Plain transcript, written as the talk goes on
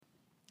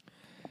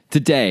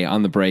Today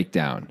on the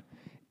breakdown,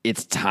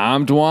 it's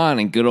Tom Dwan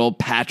and good old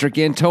Patrick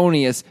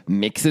Antonius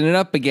mixing it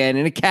up again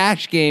in a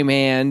cash game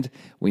hand.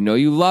 We know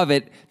you love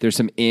it. There's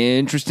some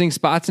interesting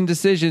spots and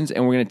decisions,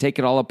 and we're going to take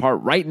it all apart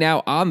right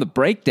now on the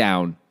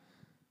breakdown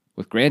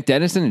with Grant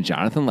Dennison and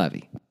Jonathan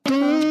Levy.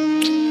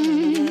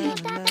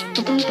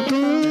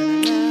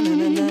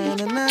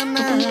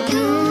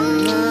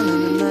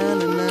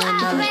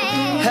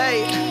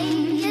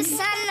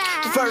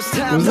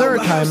 Was there a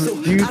time,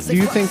 do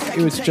you think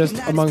it was just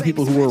among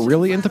people who were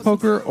really into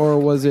poker, or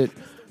was it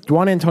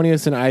Dwan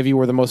Antonius and Ivy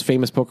were the most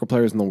famous poker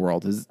players in the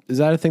world? Is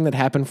that a thing that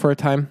happened for a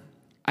time?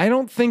 I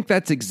don't think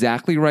that's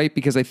exactly right,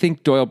 because I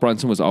think Doyle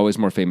Brunson was always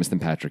more famous than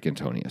Patrick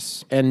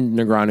Antonius. And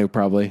Negreanu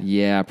probably.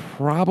 Yeah,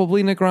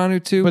 probably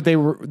Negreanu too. But they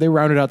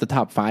rounded out the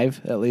top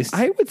five, at least.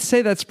 I would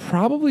say that's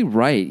probably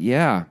right,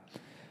 yeah.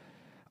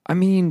 I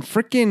mean,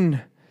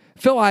 freaking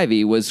Phil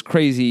Ivey was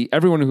crazy.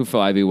 Everyone knew who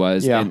Phil Ivey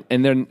was. Yeah.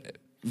 And then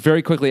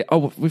very quickly,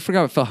 we forgot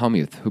about Phil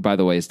Hellmuth, who, by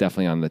the way, is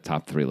definitely on the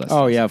top 3 list.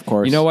 Oh, yeah, of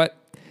course. You know what?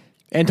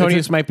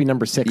 Antonius might be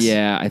number 6.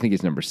 Yeah, I think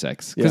he's number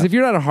 6. Because Yeah. if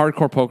you're not a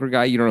hardcore poker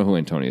guy, you don't know who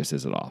Antonius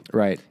is at all.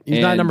 Right. He's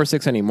not number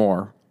 6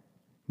 anymore.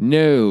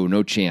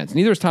 No chance.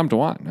 Neither is Tom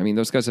Dwan. I mean,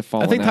 those guys have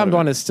fallen out. I think Tom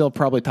Dwan is still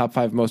probably top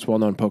 5 most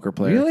well-known poker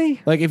player.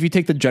 Really? Like, if you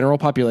take the general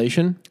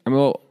population. I mean,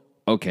 well,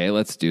 okay,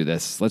 let's do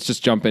this. Let's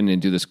just jump in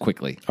and do this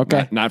quickly.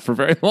 Okay. Not for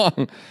very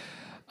long.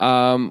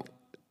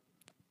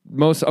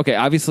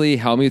 Obviously,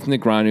 Hellmuth,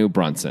 Negreanu,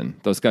 Brunson.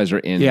 Those guys are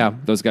in. Yeah.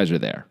 Those guys are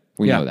there.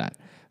 We know that.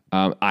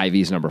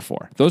 Ivy's number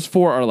 4. Those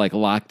 4 are like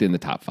locked in the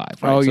top 5.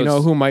 Right? Oh, you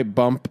know who might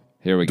bump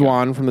Here we go.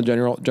 Dwan from the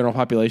general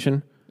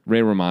population?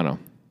 Ray Romano.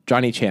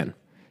 Johnny Chan.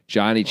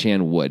 Johnny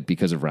Chan would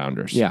because of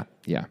Rounders. Yeah.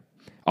 Yeah.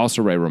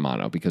 Also Ray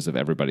Romano because of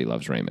Everybody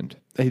Loves Raymond.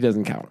 He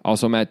doesn't count.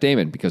 Also Matt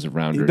Damon because of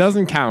Rounders. He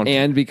doesn't count.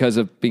 And because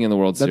of being in the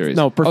World Series.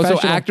 No, professional.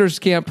 Also, actors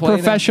can't play.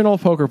 Professional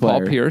poker player.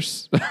 Paul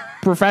Pierce.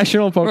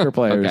 Professional poker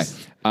players.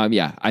 Okay.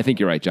 Yeah, I think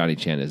you're right. Johnny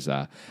Chan is,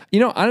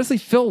 honestly,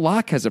 Phil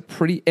Locke has a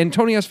pretty, and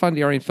Tony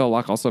Esfandiari and Phil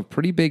Locke also have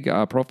pretty big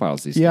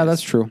profiles these days. Yeah,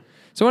 that's true.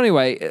 So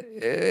anyway,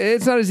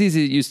 it's not as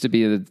easy as it used to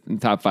be in the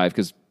top 5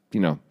 because,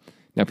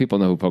 now people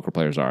know who poker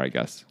players are, I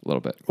guess, a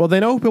little bit. Well, they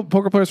know who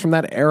poker players from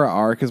that era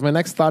are, because my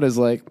next thought is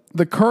like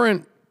the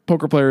current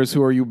poker players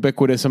who are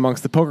ubiquitous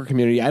amongst the poker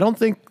community. I don't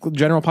think the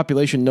general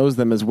population knows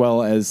them as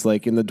well as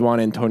like in the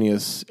Dwan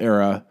Antonius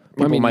era.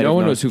 I mean, no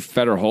one knows who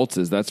Feder Holtz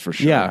is, that's for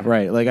sure. Yeah,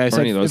 right. Like I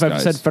said, if I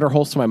said Feder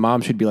Holtz to my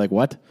mom, she'd be like,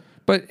 what?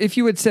 But if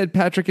you had said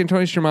Patrick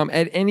Antonius to your mom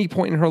at any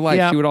point in her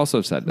life, she would also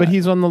have said that. But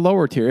he's on the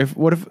lower tier.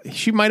 What if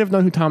she might have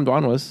known who Tom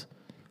Dwan was?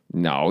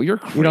 No, you're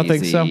crazy. You don't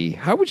think so?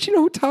 How would she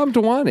know who Tom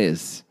Dwan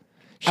is?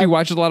 She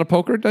watches a lot of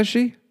poker, does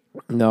she?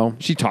 No.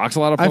 She talks a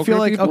lot of poker. I feel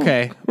like, people?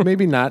 Okay,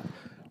 maybe not.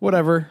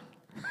 Whatever.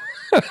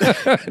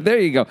 There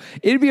you go.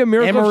 It'd be a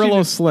miracle.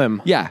 Amarillo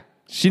Slim. Yeah.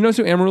 She knows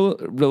who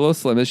Amarillo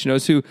Slim is. She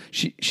knows who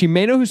she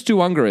may know who Stu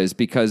Unger is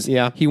because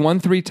he won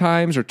 3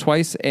 times or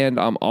twice and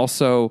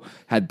also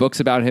had books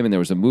about him and there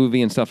was a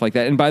movie and stuff like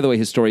that. And by the way,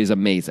 his story is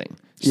amazing.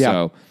 Yeah.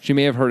 So she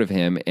may have heard of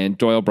him and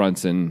Doyle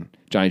Brunson,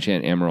 Johnny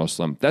Chan, Amarillo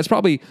Slim. That's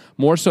probably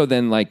more so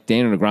than like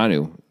Dana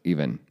Negreanu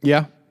even.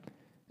 Yeah.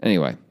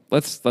 Anyway,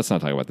 let's not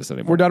talk about this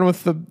anymore. We're done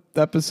with the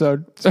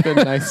episode. It's been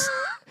nice.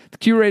 The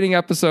Q rating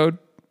episode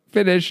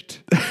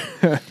finished.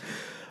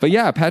 But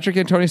yeah, Patrick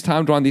Antonius,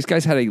 Tom Dwan, these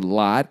guys had a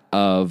lot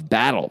of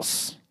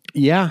battles.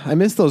 Yeah, I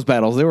missed those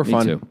battles. They were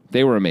fun. Me too.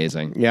 They were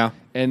amazing. Yeah.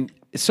 And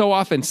so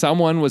often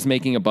someone was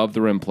making above the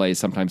rim plays,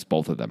 sometimes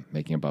both of them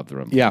making above the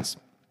rim plays. Yeah.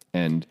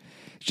 And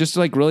it's just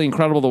like really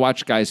incredible to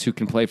watch guys who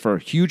can play for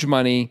huge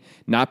money,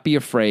 not be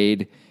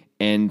afraid,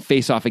 and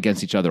face off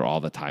against each other all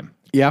the time.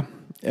 Yeah.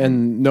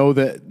 And know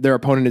that their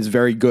opponent is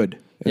very good.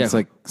 It's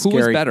like scary.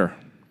 Who was better?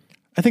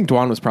 I think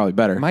Dwan was probably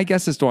better. My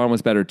guess is Dwan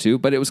was better too,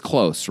 but it was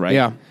close, right?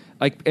 Yeah.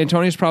 Like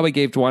Antonius probably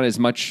gave Dwan as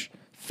much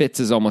fits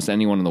as almost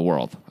anyone in the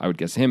world. I would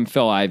guess him,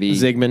 Phil Ivey,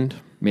 Zygmunt,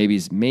 maybe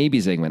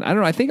Zygmunt. I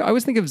don't know. I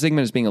always think of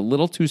Zygmunt as being a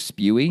little too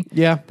spewy.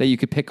 Yeah, that you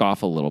could pick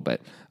off a little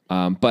bit.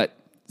 But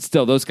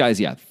still, those guys,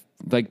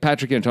 like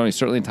Patrick Antonius,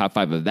 certainly in top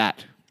 5 of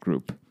that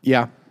group.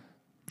 Yeah,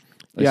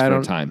 I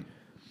don't time.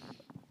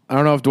 I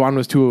don't know if Dwan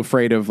was too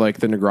afraid of like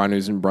the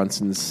Negreanus and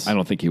Brunsons. I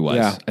don't think he was.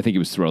 Yeah. I think he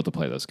was thrilled to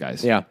play those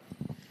guys. Yeah.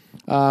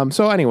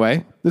 So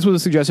anyway, this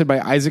was suggested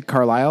by Isaac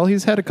Carlisle.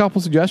 He's had a couple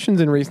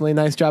suggestions in recently.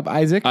 Nice job,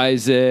 Isaac.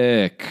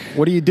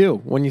 What do you do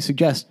when you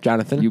suggest,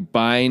 Jonathan? You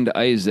bind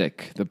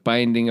Isaac. The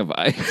binding of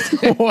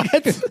Isaac.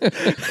 What?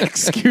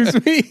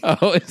 Excuse me?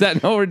 Oh, is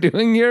that what we're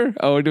doing here?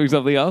 Oh, we're doing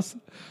something else?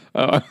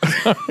 Oh, I'm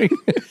sorry.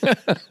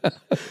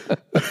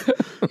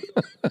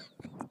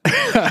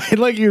 I'd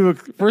like you,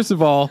 first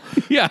of all,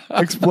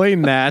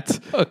 explain that.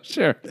 Oh,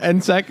 sure.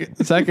 And second,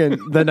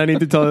 then I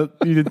need to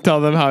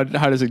tell them how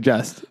to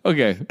suggest.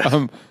 Okay.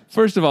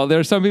 First of all, there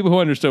are some people who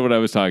understood what I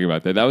was talking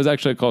about there. That was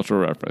actually a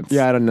cultural reference.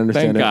 Yeah, I don't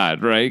understand. Thank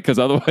God, right? Because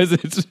otherwise,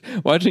 it's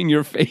watching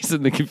your face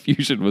and the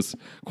confusion was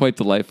quite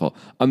delightful.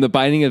 The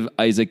Binding of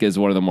Isaac is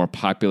one of the more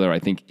popular, I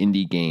think,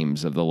 indie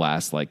games of the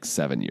last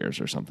 7 years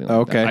or something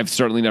like that. I've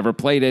certainly never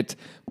played it,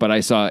 but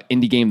I saw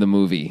Indie Game the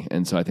movie,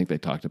 and so I think they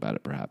talked about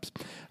it perhaps.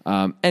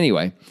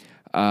 Anyway,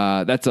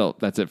 That's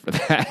it for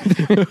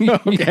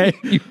that. Okay.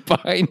 You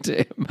bind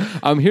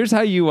him. Here's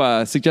how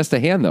you suggest a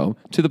hand, though,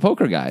 to the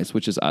poker guys,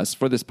 which is us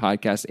for this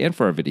podcast and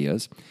for our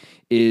videos.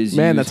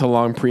 That's a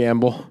long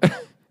preamble.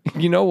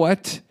 You know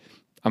what?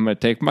 I'm going to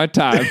take my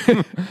time.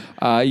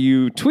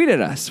 You tweet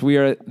at us. We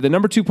are the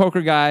number 2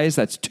 poker guys.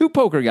 That's 2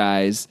 poker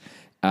guys.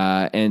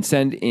 And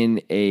send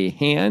in a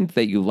hand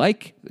that you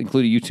like,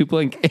 include a YouTube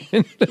link.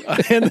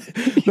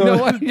 And you know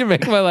what? You're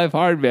making my life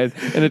hard, man.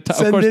 And of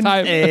course,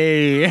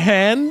 a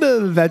hand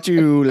that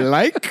you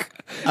like.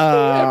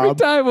 Every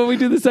time when we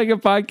do the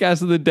second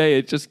podcast of the day,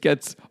 it just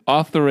gets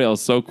off the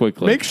rails so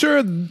quickly. Make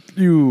sure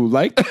you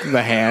like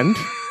the hand.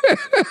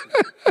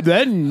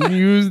 Then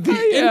use the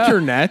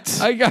internet.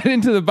 I got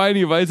into the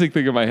Binding of Isaac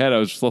thing in my head. I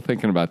was still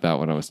thinking about that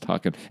when I was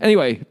talking.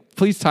 Anyway,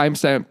 please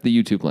timestamp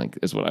the YouTube link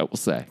is what I will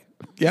say.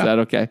 Is that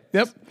okay?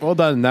 Yep. Well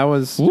done. That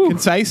was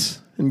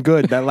concise and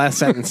good, that last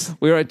sentence.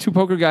 We are at 2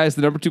 poker guys,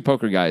 the number 2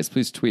 poker guys.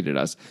 Please tweet at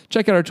us.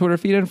 Check out our Twitter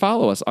feed and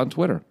follow us on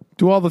Twitter.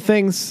 Do all the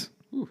things.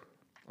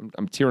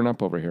 I'm tearing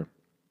up over here.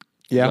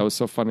 Yeah. That was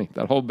so funny.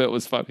 That whole bit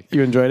was funny.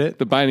 You enjoyed it?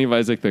 The Binding of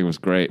Isaac thing was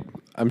great.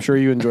 I'm sure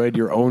you enjoyed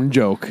your own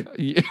joke.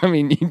 I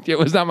mean, it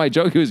was not my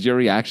joke. It was your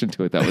reaction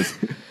to it. That was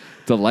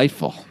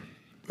delightful.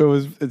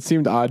 It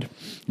seemed odd.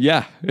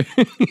 Yeah.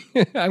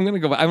 I'm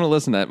going to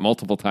listen to that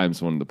multiple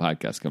times when the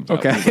podcast comes out.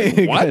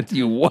 Okay. Like,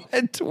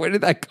 what? Where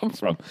did that come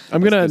from?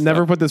 I'm going to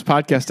never put this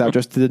podcast out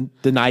just to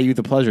deny you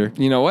the pleasure.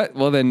 You know what?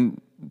 Well, then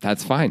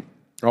that's fine.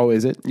 Oh,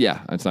 is it?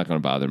 Yeah. It's not going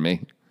to bother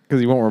me. Because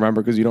you won't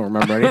remember because you don't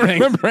remember anything. I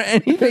don't remember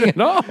anything at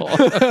all.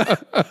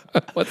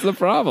 What's the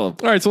problem?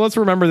 All right, so let's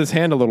remember this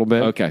hand a little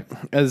bit. Okay.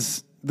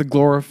 As the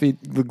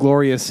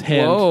glorious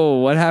hand. Whoa,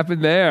 what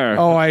happened there?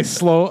 Oh, I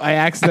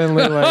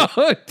accidentally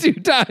like... 2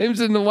 times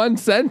in the one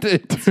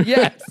sentence.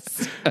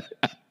 Yes.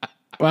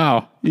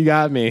 Wow, you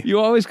got me. You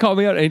always call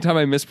me out anytime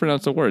I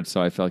mispronounce a word,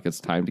 so I feel like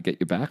it's time to get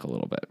you back a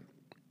little bit.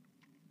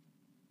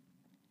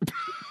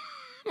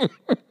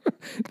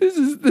 This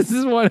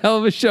is one hell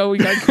of a show we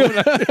got going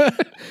on.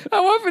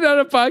 How often on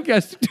a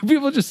podcast do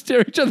people just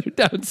stare each other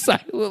down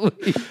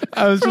silently?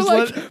 I was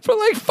for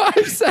like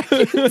 5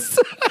 seconds.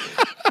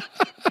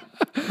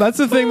 That's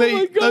the thing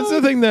that's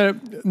the thing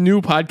that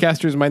new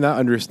podcasters might not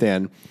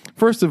understand.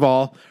 First of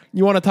all,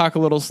 you want to talk a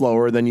little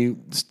slower than you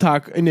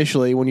talk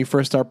initially when you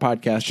first start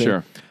podcasting.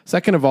 Sure.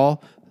 Second of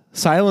all,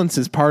 silence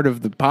is part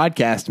of the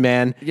podcast,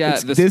 man. Yeah,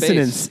 it's the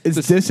dissonance. Space.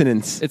 It's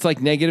dissonance. It's like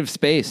negative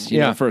space, you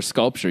know, for a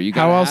sculpture. You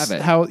gotta have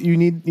it. How you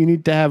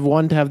need to have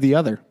one to have the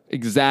other.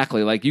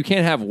 Exactly. Like you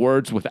can't have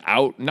words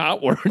without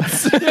not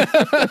words.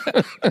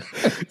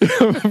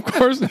 Of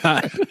course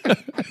not.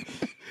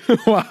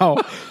 Wow.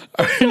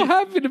 I'm so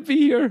happy to be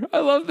here. I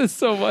love this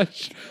so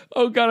much.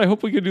 Oh God, I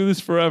hope we can do this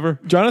forever.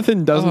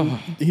 Jonathan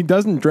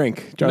doesn't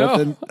drink.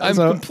 Jonathan, no, I'm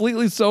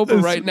completely sober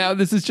right now.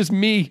 This is just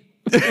me.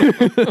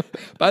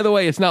 By the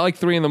way, it's not like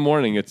 3 a.m.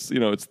 It's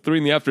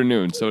 3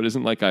 p.m. So it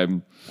isn't like I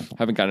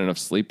haven't gotten enough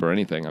sleep or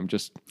anything. I'm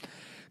just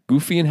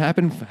goofy and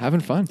having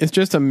fun. It's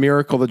just a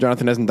miracle that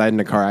Jonathan hasn't died in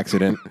a car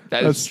accident.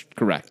 That's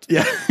correct.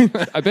 Yeah.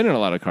 I've been in a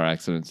lot of car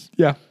accidents.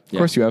 Yeah. Of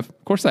course you have.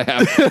 Of course I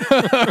have.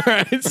 All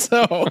right.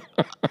 So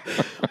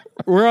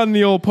we're on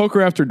the old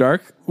Poker After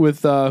Dark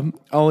with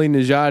Ali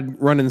Najad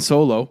running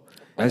solo.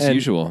 As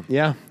usual.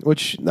 Yeah.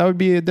 Which that would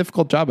be a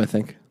difficult job, I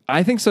think.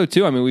 I think so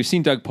too. I mean, we've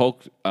seen Doug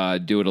Polk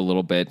do it a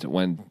little bit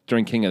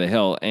during King of the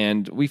Hill,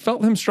 and we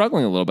felt him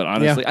struggling a little bit.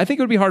 Honestly, I think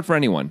it would be hard for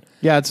anyone.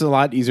 Yeah, it's a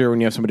lot easier when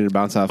you have somebody to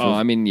bounce off of.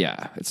 I mean,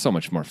 yeah, it's so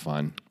much more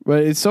fun.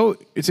 But it's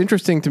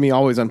interesting to me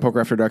always on Poker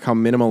After Dark how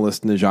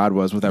minimalist Najad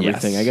was with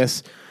everything. Yes. I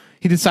guess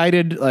he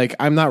decided, like,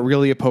 I'm not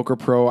really a poker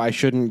pro. I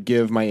shouldn't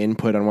give my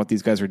input on what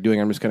these guys are doing.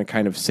 I'm just going to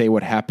kind of say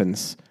what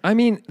happens. I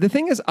mean, the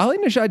thing is, Ali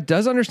Najad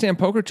does understand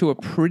poker to a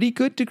pretty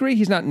good degree.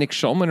 He's not Nick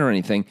Schulman or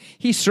anything.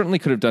 He certainly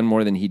could have done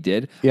more than he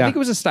did. Yeah. I think it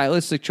was a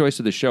stylistic choice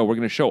of the show. We're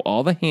going to show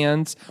all the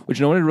hands, which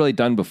no one had really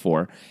done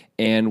before,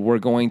 and we're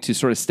going to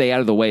sort of stay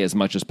out of the way as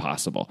much as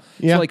possible.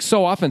 Yeah. So, like,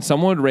 so often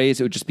someone would raise,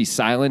 it would just be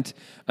silent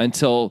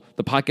until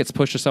the pot gets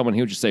pushed to someone.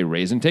 He would just say,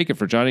 raise and take it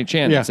for Johnny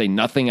Chan, and say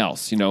nothing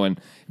else, and it'd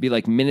be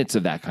like minutes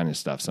of that kind of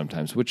stuff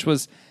sometimes, which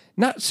was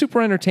not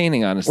super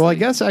entertaining, honestly. Well, I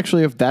guess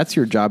actually if that's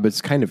your job,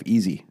 it's kind of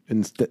easy. I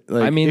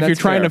mean, if you're that's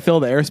trying fair. to fill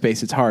the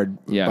airspace, it's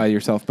hard by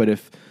yourself. But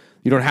if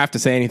you don't have to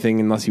say anything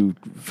unless you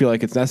feel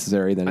like it's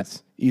necessary, then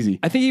it's easy.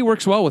 I think he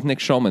works well with Nick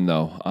Schulman,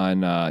 though,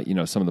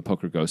 on some of the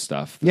Poker Go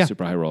stuff, the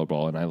Super High Roller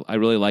Ball, and I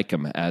really like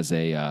him as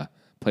a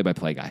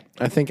play-by-play guy.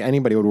 I think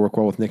anybody would work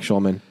well with Nick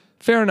Schulman.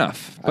 Fair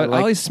enough. But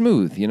Ollie's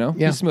smooth, Yeah.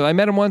 He's smooth. I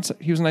met him once.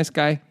 He was a nice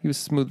guy. He was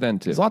smooth then,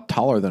 too. He's a lot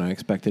taller than I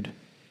expected.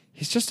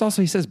 He's just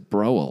also, he says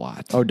bro a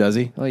lot. Oh, does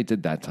he? Well, he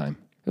did that time.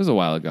 It was a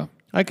while ago.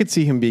 I could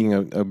see him being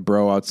a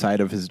bro outside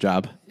of his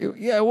job.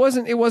 It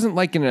wasn't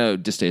like in a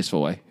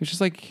distasteful way. It was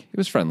just like, it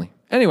was friendly.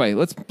 Anyway,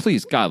 let's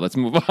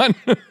move on.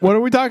 What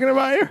are we talking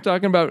about here?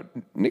 Talking about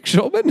Nick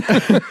Schulman.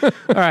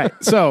 All right.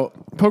 So,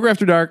 Poker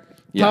After Dark.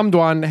 Tom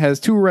Dwan has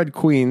 2 red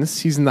queens.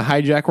 He's in the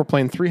hijack. We're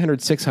playing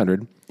 300,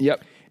 600.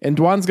 Yep. And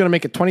Dwan's going to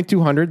make it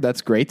 2,200.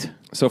 That's great.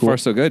 So far,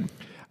 so good.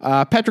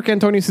 Patrick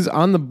Antonius is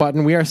on the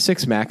button. We are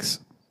 6 max.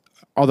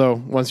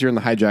 Although once you're in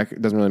the hijack,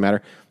 it doesn't really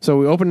matter. So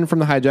we open from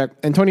the hijack.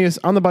 Antonius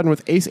on the button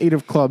with ace-8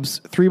 of clubs,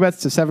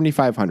 3-bets to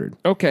 7,500.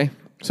 Okay.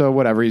 So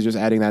whatever, he's just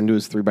adding that into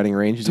his 3-betting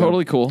range. He's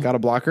Totally cool. Got a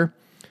blocker.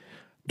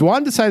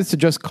 Dwan decides to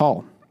just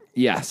call.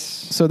 Yes.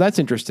 So that's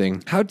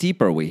interesting. How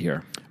deep are we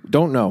here?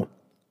 Don't know.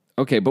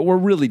 Okay, but we're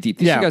really deep.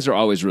 These Yeah. two guys are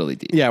always really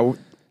deep. Yeah.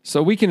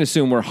 So we can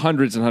assume we're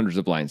hundreds and hundreds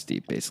of blinds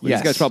deep, basically.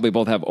 Yes. These guys probably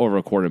both have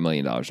over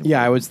 $250,000.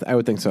 Yeah, I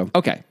would think so.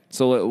 Okay,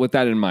 so with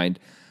that in mind,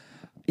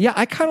 yeah,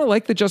 I kind of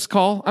like the just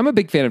call. I'm a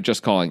big fan of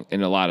just calling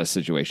in a lot of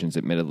situations,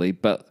 admittedly.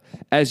 But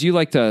as you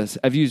like to,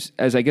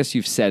 as I guess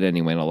you've said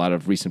anyway in a lot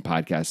of recent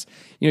podcasts,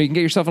 you can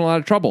get yourself in a lot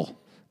of trouble.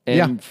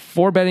 And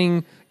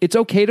 4-betting, it's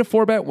okay to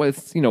 4-bet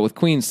with, with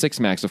Queen 6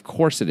 max. Of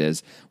course it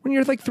is. When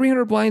you're like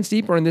 300 blinds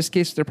deep, or in this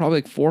case, they're probably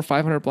like 400 or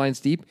 500 blinds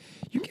deep,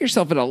 you can get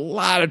yourself in a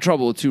lot of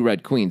trouble with 2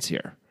 red queens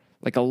here.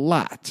 Like a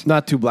lot.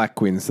 Not 2 black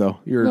queens, though.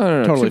 You're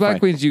No. totally 2 black fine.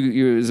 queens,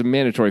 you is a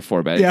mandatory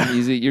 4-bet. Yeah. It's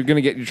easy. You're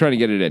trying to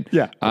get it in.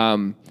 Yeah.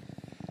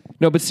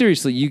 No, but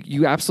seriously,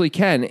 you absolutely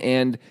can.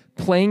 And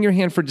playing your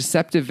hand for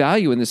deceptive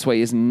value in this way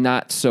is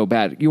not so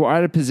bad. You are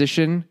out of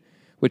position,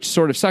 which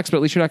sort of sucks, but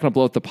at least you're not going to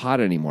blow up the pot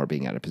anymore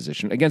being out of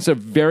position against a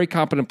very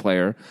competent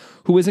player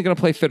who isn't going to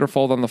play fit or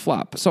fold on the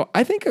flop. So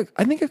I think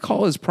a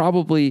call is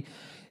probably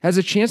has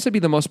a chance to be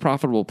the most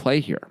profitable play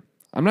here.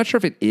 I'm not sure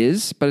if it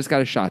is, but it's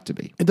got a shot to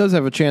be. It does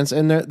have a chance,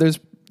 and there's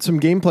some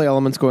gameplay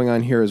elements going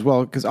on here as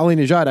well, because Ali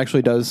Nejad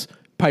actually does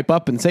pipe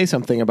up and say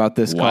something about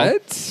this call.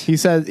 What? He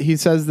says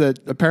that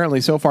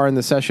apparently so far in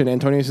the session,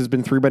 Antonius has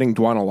been 3-betting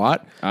Dwan a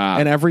lot,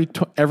 and every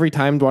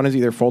time Dwan is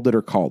either folded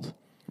or called.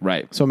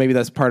 Right. So maybe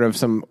that's part of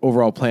some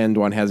overall plan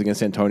Dwan has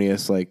against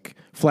Antonius, like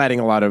flatting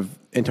a lot of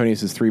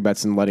Antonius's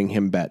 3-bets and letting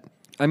him bet.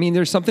 I mean,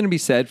 there's something to be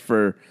said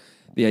for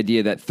the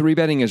idea that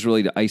 3-betting is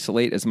really to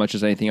isolate as much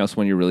as anything else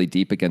when you're really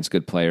deep against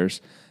good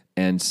players.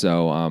 And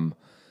so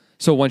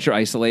once you're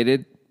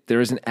isolated, there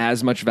isn't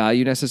as much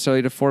value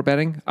necessarily to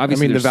 4-betting.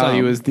 Obviously, the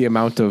value some. is the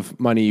amount of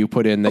money you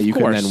put in that you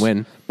can then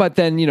win. But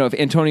then, if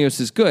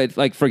Antonius is good,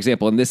 like, for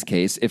example, in this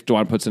case, if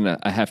Dwan puts in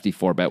a hefty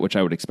 4-bet, which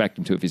I would expect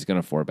him to if he's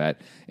going to 4-bet,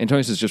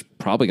 Antonius is just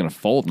probably going to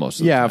fold most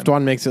of the time. Yeah, if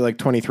Dwan makes it like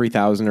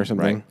 23,000 or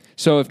something. Right.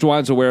 So if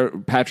Dwan's aware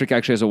Patrick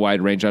actually has a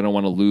wide range, I don't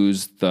want to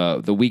lose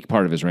the weak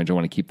part of his range. I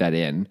want to keep that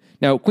in.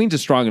 Now, Queens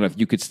is strong enough,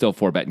 you could still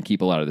 4-bet and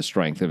keep a lot of the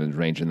strength of his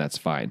range, and that's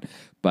fine.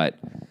 But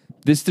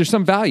there's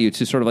some value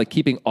to sort of like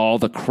keeping all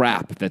the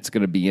crap that's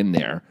going to be in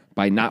there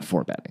by not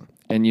 4-betting.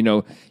 And,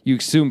 you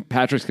assume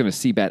Patrick's going to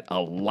c-bet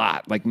a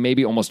lot, like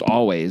maybe almost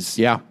always.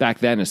 Yeah. Back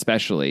then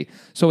especially.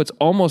 So it's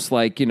almost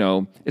like,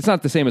 it's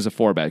not the same as a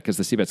 4-bet because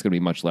the c-bet's going to be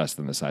much less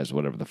than the size of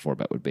whatever the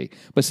 4-bet would be.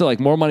 But still, like,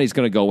 more money is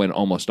going to go in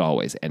almost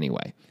always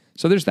anyway.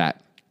 So there's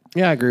that.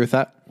 Yeah, I agree with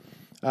that.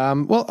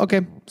 Well,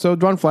 okay. So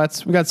Dwan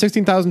flats. We got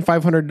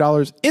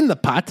 $16,500 in the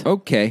pot.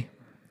 Okay.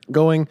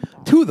 Going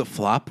to the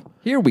flop.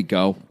 Here we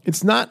go.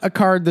 It's not a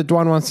card that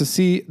Dwan wants to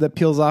see that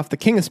peels off the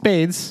King of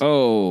Spades.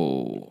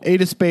 Oh.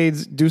 8 of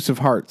Spades, Deuce of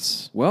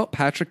Hearts. Well,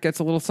 Patrick gets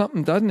a little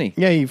something, doesn't he?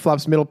 Yeah, he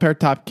flops middle pair,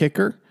 top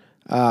kicker.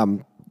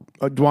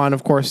 Dwan,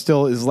 of course,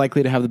 still is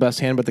likely to have the best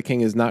hand, but the King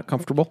is not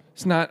comfortable.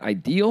 It's not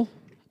ideal,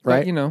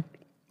 Right. But,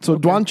 So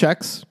Dwan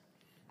checks.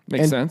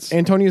 Makes sense.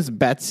 Antonius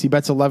bets. He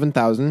bets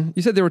 11,000.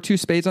 You said there were 2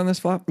 spades on this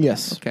flop?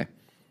 Yes. Okay.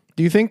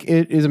 Do you think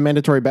it is a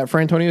mandatory bet for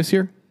Antonius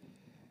here?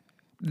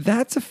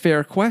 That's a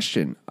fair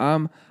question.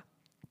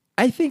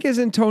 I think as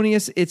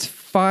Antonius, it's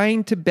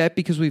fine to bet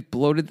because we've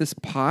bloated this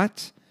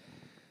pot.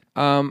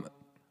 And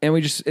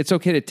it's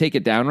okay to take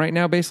it down right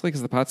now, basically,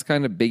 because the pot's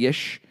kind of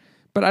biggish.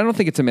 But I don't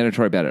think it's a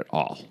mandatory bet at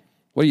all.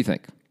 What do you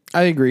think?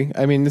 I agree.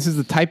 I mean, this is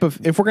the type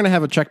of, if we're going to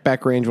have a check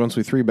back range once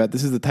we 3-bet,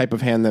 this is the type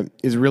of hand that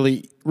is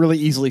really, really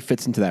easily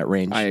fits into that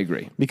range. I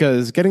agree.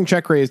 Because getting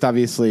check raised,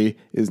 obviously,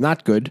 is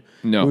not good.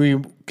 No. We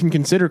can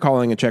consider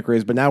calling a check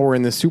raise, but now we're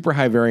in this super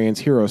high variance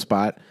hero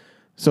spot.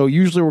 So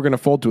usually we're going to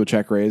fold to a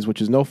check raise,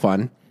 which is no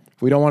fun.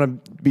 We don't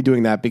want to be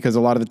doing that because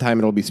a lot of the time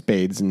it'll be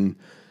spades. And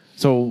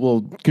so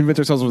we'll convince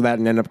ourselves of that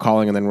and end up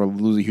calling, and then we'll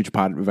lose a huge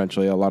pot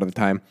eventually a lot of the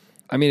time.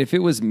 I mean, if it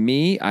was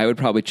me, I would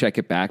probably check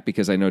it back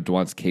because I know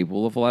Dwan's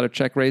capable of a lot of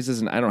check raises,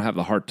 and I don't have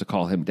the heart to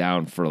call him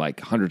down for like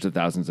hundreds of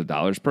thousands of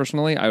dollars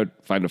personally. I would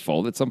find a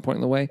fold at some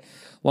point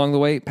along the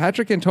way.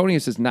 Patrick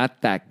Antonius is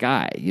not that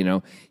guy,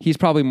 He's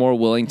probably more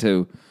willing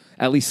to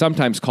at least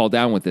sometimes call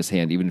down with this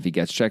hand, even if he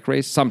gets check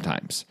raised.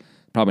 Sometimes.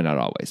 Probably not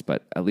always,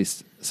 but at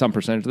least some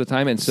percentage of the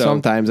time. And so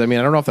sometimes, I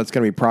don't know if that's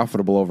going to be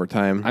profitable over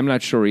time. I'm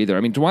not sure either.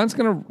 I mean, what's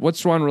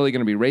Dwan really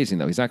going to be raising,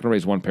 though? He's not going to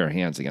raise one pair of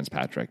hands against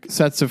Patrick.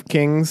 Sets of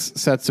kings,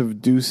 sets of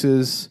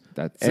deuces,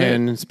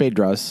 and spade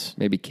draws.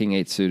 Maybe king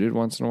 8 suited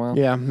once in a while.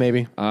 Yeah,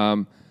 maybe.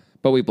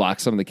 But we block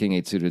some of the king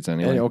 8 suiteds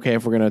anyway. And okay,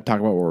 if we're going to talk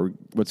about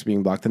what's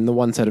being blocked, then the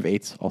one set of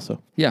 8s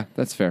also. Yeah,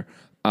 that's fair.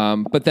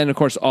 But then, of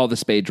course, all the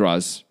spade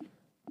draws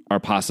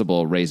are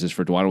possible raises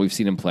for Dwan. We've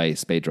seen him play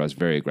spade draws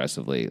very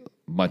aggressively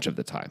much of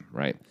the time,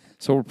 right?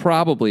 So we're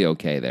probably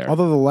okay there.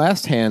 Although the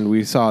last hand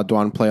we saw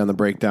Dwan play on the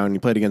breakdown, he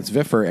played against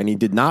Viffer, and he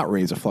did not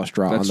raise a flush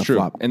draw on the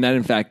flop. And that,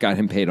 in fact, got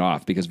him paid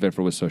off because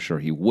Viffer was so sure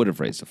he would have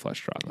raised a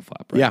flush draw on the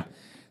flop, right? Yeah.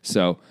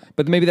 So,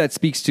 but maybe that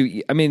speaks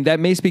to, that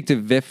may speak to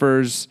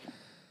Viffer's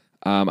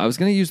I was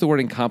going to use the word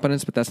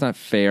incompetence, but that's not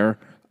fair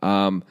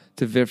to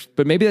Viff.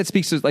 But maybe that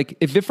speaks to, like,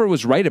 if Viffer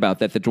was right about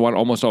that Dwan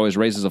almost always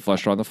raises a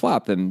flush draw on the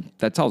flop, then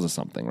that tells us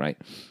something, right?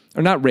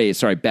 Or not raise,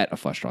 sorry, bet a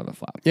flush draw on the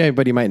flop. Yeah,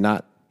 but he might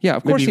not. Yeah,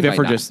 of course Maybe he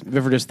might not.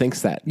 Viffer just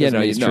thinks that. Yeah,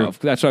 Doesn't mean it's no, true.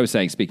 that's what I was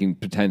saying, speaking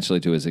potentially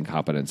to his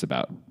incompetence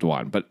about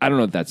Dwan. But I don't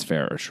know if that's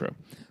fair or true.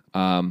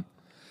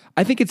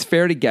 I think it's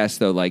fair to guess,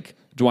 though, like,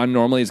 Dwan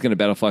normally is going to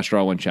bet a flush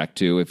draw when check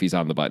two if he's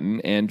on the button,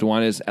 and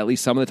Dwan is at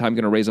least some of the time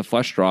going to raise a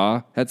flush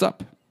draw heads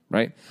up,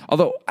 right?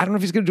 Although I don't know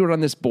if he's going to do it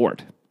on this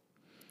board,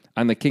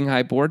 on the king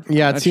high board.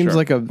 Yeah, it seems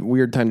like a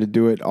weird time to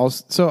do it.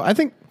 Also, so I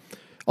think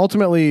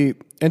ultimately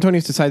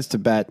Antonius decides to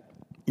bet.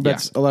 He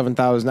bets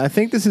 11,000. I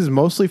think this is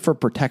mostly for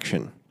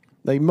protection,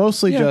 like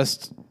mostly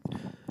just.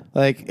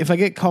 Like, if I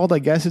get called, I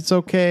guess it's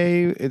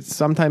okay. It's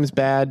sometimes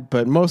bad,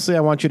 but mostly I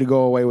want you to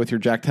go away with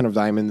your Jack 10 of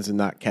diamonds and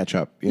not catch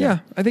up. Yeah,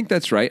 I think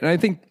that's right. And I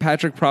think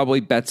Patrick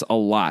probably bets a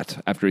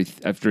lot after he's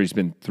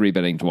been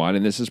 3-betting Dwan,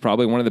 and this is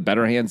probably one of the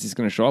better hands he's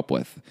going to show up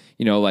with.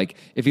 You know, like,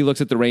 if he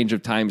looks at the range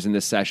of times in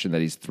this session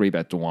that he's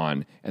 3-bet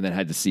Dwan and then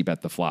had to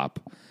c-bet the flop,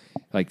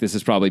 like, this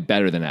is probably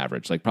better than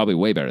average, like, probably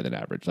way better than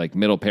average, like,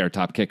 middle pair,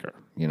 top kicker,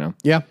 you know?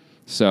 Yeah.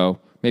 So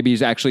maybe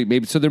he's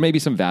actually, so there may be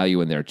some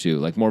value in there too,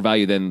 like more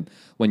value than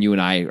when you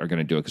and I are going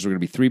to do it, because we're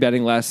going to be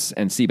 3-betting less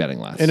and c-betting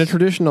less. In a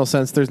traditional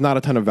sense, there's not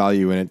a ton of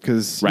value in it,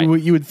 because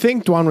you would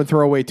think Dwan would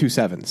throw away 2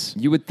 7s.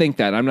 You would think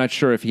that. I'm not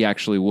sure if he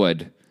actually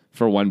would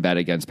for one bet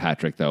against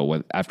Patrick,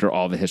 though, after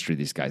all the history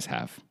these guys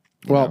have.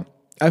 Well, know?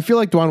 I feel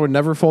like Dwan would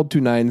never fold 2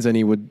 9s, and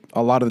he would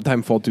a lot of the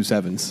time fold 2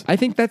 7s. I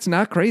think that's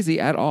not crazy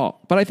at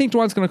all. But I think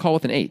Dwan's going to call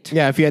with an 8.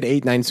 Yeah, if he had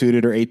 8 9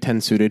 suited or 8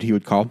 10 suited, he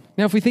would call.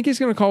 Now, if we think he's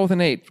going to call with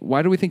an 8,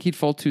 why do we think he'd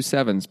fold 2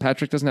 7s?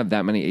 Patrick doesn't have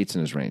that many 8s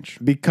in his range.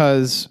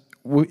 Because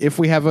if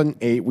we have an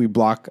 8, we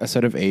block a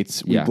set of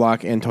 8s. We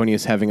block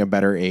Antonius having a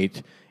better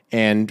 8,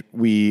 and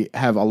we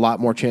have a lot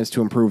more chance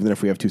to improve than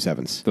if we have 2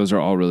 7s. Those are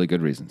all really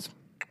good reasons.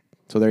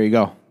 So there you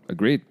go.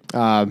 Agreed.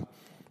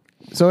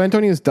 So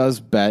Antonius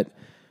does bet.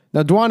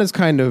 Now, Dwan is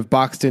kind of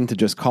boxed into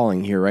just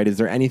calling here, right? Is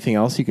there anything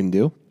else you can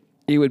do?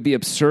 It would be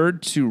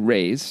absurd to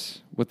raise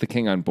with the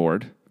king on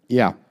board.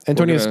 Yeah.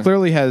 Antonius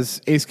clearly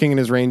has ace-king in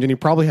his range, and he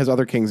probably has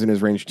other kings in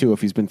his range, too,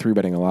 if he's been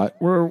 3-betting a lot.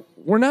 We're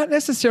not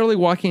necessarily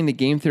walking into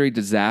game theory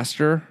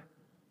disaster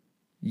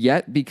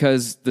yet,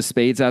 because the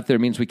spades out there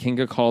means we can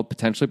get called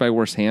potentially by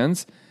worse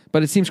hands,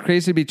 but it seems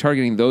crazy to be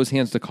targeting those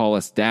hands to call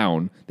us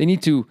down. They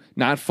need to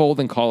not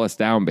fold and call us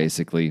down,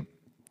 basically,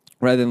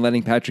 rather than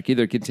letting Patrick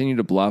either continue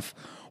to bluff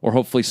or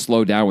hopefully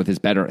slow down with his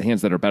better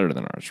hands that are better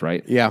than ours,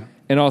 right? Yeah.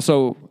 And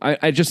also,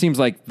 it just seems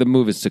like the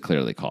move is to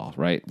clearly call,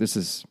 right? This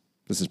is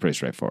pretty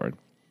straightforward.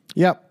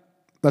 Yep.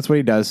 That's what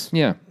he does.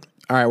 Yeah.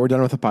 All right, we're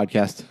done with the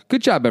podcast.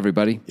 Good job,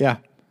 everybody. Yeah.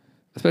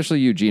 Especially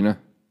you, Gina.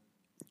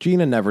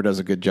 Gina never does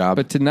a good job.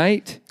 But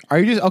tonight... Are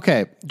you just...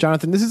 Okay,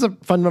 Jonathan, this is a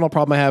fundamental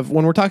problem I have.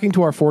 When we're talking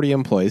to our 40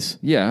 employees...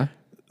 Yeah.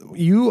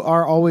 You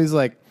are always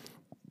like...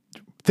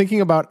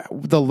 thinking about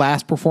the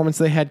last performance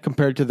they had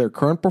compared to their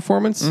current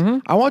performance. Mm-hmm.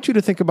 I want you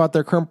to think about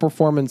their current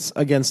performance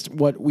against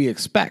what we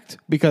expect,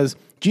 because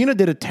Gina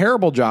did a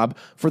terrible job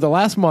for the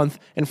last month,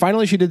 and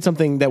finally she did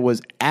something that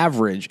was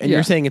average, and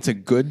you're saying it's a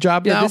good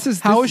job now?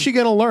 How is she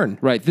going to learn?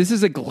 Right. This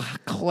is a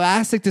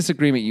classic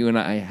disagreement you and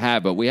I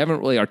have, but we haven't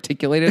really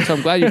articulated, so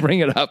I'm glad you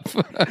bring it up.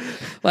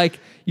 Like,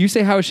 you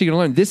say, how is she going to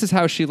learn? This is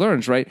how she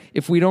learns, right?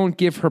 If we don't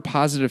give her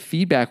positive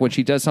feedback when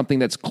she does something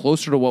that's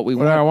closer to what we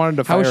want, I wanted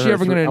to fire how is she her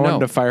ever going to know? I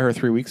wanted to fire her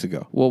 3 weeks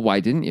ago. Well, why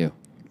didn't you?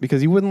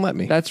 Because you wouldn't let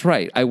me. That's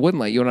right. I wouldn't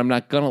let you, and I'm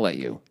not going to let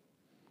you.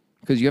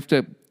 Because you have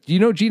to... Do you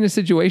know Gina's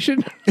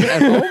situation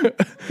at home?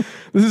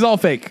 This is all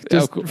fake.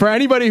 Just for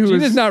anybody who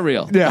Gina's not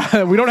real.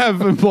 Yeah, we don't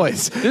have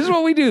employees. This is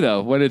what we do,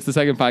 though. When it's the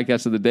second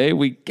podcast of the day,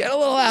 we get a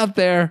little out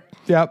there.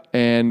 Yep.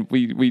 And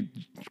we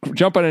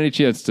jump on any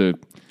chance to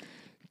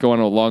go on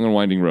a long and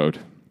winding road.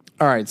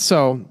 All right,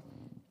 so...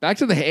 Back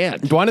to the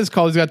hand. Dwan is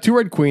called. He's got 2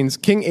 red queens,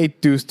 king 8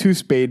 deuce, 2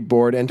 spade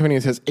board.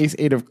 Antonius has ace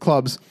 8 of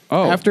clubs.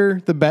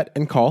 After the bet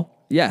and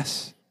call.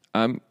 Yes.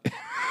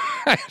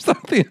 I have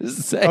something to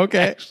say,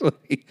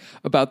 actually,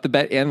 about the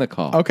bet and the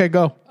call. Okay,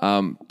 go.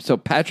 So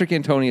Patrick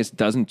Antonius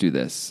doesn't do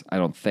this, I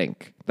don't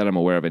think, that I'm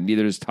aware of, and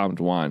neither does Tom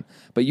Dwan.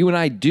 But you and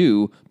I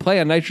do play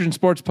on Nitrogen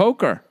Sports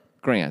Poker,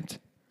 Grant.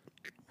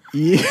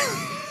 Yeah.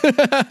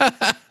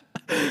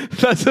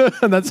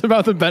 That's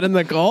about the bet and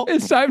the call?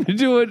 It's time to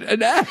do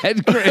an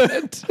ad,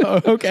 Grant.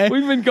 Okay.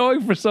 We've been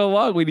going for so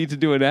long, we need to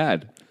do an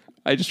ad.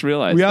 I just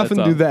realized. We often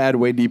do the ad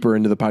way deeper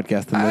into the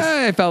podcast than this.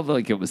 I felt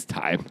like it was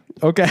time.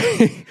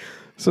 Okay.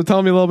 So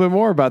tell me a little bit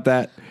more about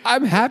that.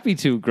 I'm happy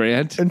to,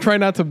 Grant. And try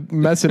not to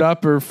mess it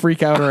up or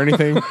freak out or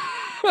anything.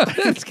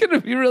 It's going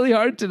to be really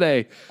hard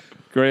today.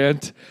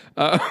 Grant.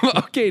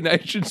 Okay,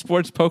 Nitrogen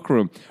Sports Poker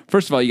Room.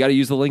 First of all, you got to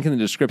use the link in the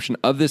description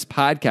of this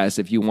podcast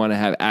if you want to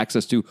have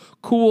access to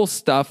cool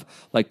stuff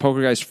like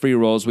Poker Guys free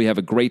rolls. We have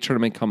a great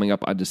tournament coming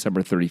up on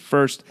December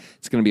 31st.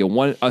 It's going to be a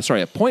 0.1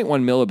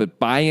 millibit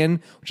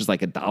buy-in, which is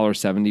like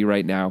 $1.70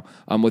 right now,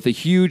 with a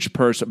huge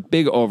purse, a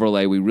big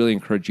overlay. We really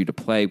encourage you to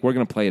play. We're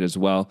going to play it as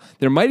well.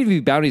 There might even be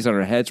bounties on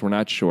our heads. We're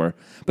not sure.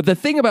 But the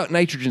thing about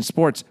Nitrogen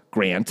Sports,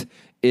 Grant,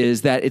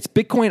 is that it's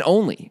Bitcoin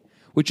only,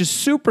 which is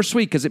super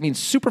sweet because it means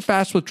super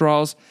fast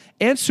withdrawals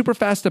and super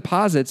fast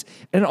deposits.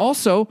 And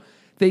also,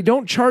 they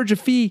don't charge a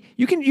fee.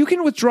 You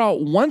can withdraw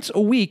once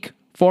a week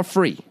for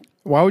free.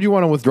 Why would you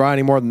want to withdraw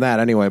any more than that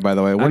anyway, by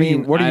the way? What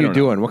are you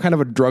doing? What kind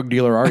of a drug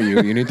dealer are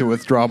you? You need to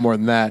withdraw more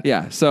than that.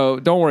 Yeah, so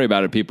don't worry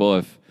about it, people.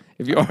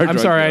 If you are I'm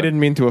sorry, I didn't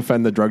mean to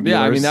offend the drug dealers.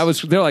 Yeah, I mean,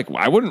 they're like,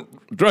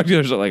 drug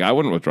dealers are like, I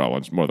wouldn't withdraw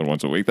more than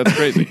once a week. That's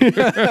crazy.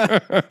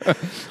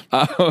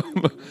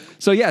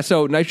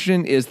 So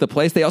Nitrogen is the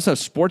place. They also have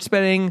sports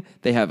betting.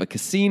 They have a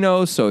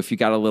casino. So if you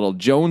got a little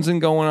jonesing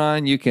going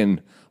on, you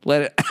can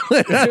let it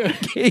out of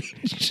the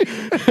cage.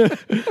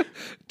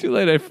 Too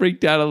late, I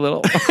freaked out a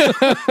little.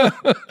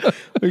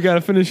 We got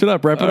to finish it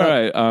up. Wrap it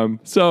up. All right.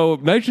 So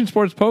Nitrogen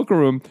Sports Poker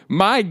Room.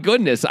 My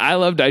goodness, I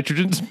love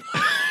Nitrogen.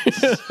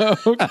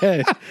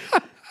 Okay.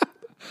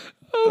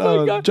 Oh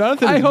my God.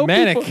 Jonathan is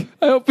manic.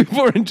 I hope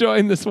people are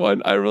enjoying this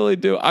one. I really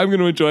do. I'm going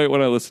to enjoy it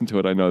when I listen to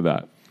it. I know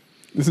that.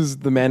 This is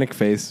the manic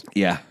face.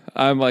 Yeah.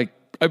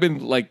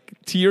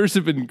 Tears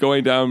have been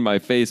going down my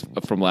face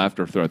from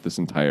laughter throughout this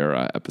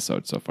entire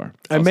episode so far.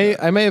 I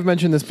may have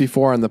mentioned this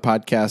before on the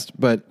podcast,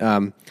 but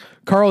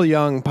Carl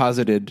Jung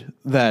posited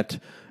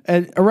that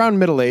at around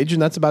middle age,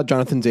 and that's about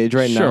Jonathan's age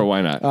right now. Sure,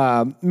 why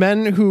not?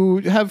 Men who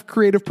have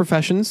creative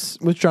professions,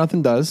 which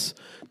Jonathan does,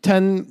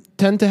 tend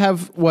to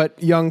have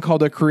what Jung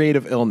called a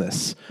creative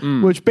illness,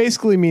 which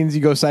basically means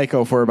you go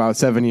psycho for about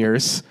 7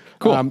 years.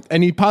 Cool.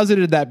 And he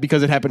posited that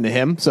because it happened to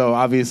him, so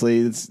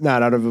obviously it's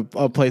not out of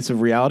a place of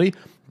reality.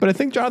 But I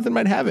think Jonathan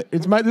might have it.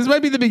 This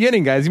might be the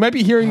beginning, guys. You might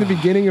be hearing the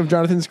beginning of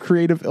Jonathan's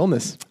creative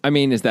illness. I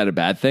mean, is that a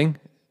bad thing?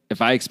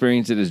 If I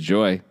experience it as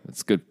joy,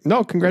 that's good.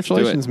 No,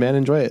 congratulations, man.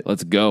 Enjoy it.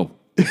 Let's go.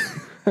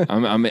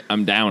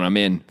 I'm down. I'm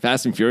in.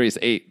 Fast and Furious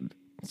 8.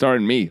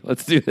 Starring me.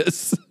 Let's do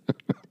this.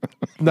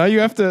 Now you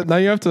have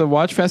to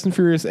watch Fast and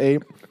Furious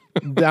 8,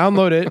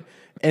 download it,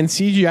 and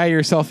CGI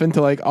yourself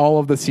into like all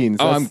of the scenes.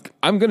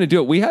 I'm going to do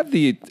it. We have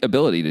the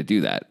ability to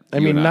do that. I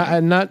mean,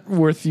 not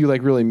worth you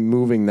like really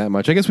moving that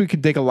much. I guess we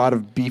could take a lot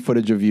of B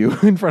footage of you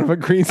in front of a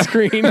green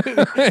screen.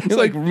 It's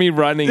like me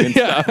running and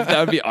stuff. That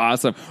would be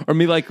awesome. Or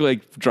me like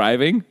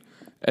driving.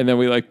 And then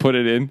we like put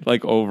it in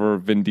like over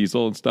Vin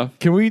Diesel and stuff.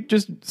 Can we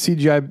just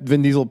CGI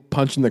Vin Diesel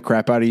punching the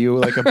crap out of you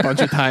like a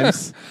bunch of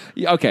times?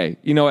 Yeah, okay.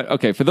 You know what?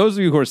 Okay. For those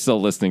of you who are still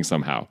listening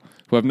somehow,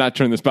 who have not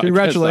turned this podcast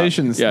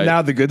congratulations. off,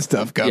 now the good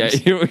stuff comes. Yeah,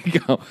 here we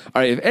go. All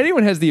right. If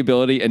anyone has the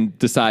ability and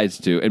decides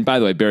to, and by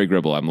the way, Barry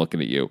Gribble, I'm looking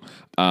at you,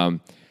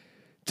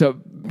 to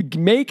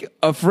make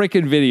a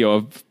freaking video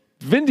of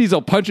Vin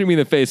Diesel punching me in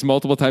the face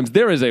multiple times,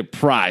 there is a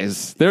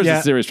prize. There's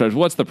a serious prize.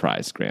 What's the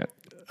prize, Grant?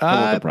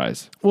 What's the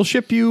prize? We'll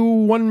ship you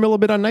 1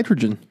 millibit on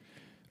Nitrogen.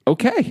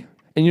 Okay.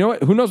 And you know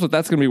what? Who knows what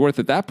that's going to be worth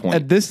at that point?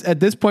 At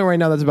this point right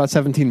now, that's about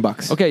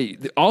 $17. Okay.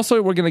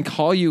 Also, we're going to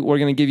call you. We're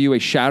going to give you a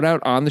shout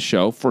out on the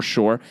show for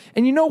sure.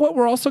 And you know what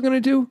we're also going to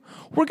do?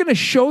 We're going to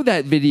show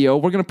that video.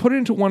 We're going to put it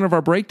into one of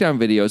our breakdown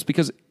videos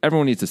because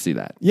everyone needs to see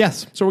that.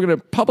 Yes. So we're going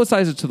to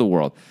publicize it to the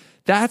world.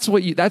 That's all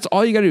you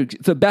got to do.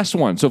 It's the best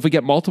one. So if we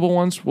get multiple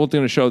ones, we're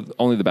going to show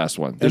only the best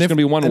one. There's going to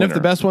be one winner. And if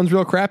the best one's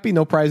real crappy,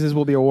 no prizes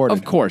will be awarded.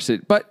 Of course.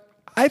 But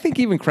I think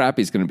even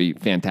crappy is going to be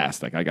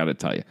fantastic. I got to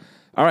tell you.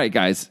 All right,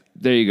 guys.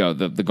 There you go.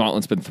 The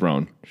gauntlet's been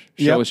thrown.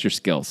 Show us your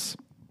skills.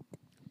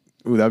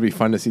 Ooh, that would be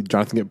fun to see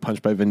Jonathan get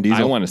punched by Vin Diesel.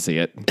 I want to see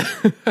it.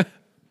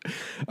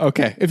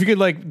 Okay. If you could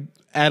like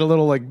add a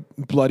little like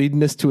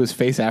bloodiedness to his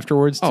face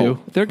afterwards too.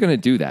 Oh, they're going to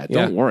do that.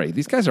 Don't worry.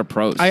 These guys are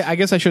pros. I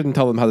guess I shouldn't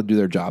tell them how to do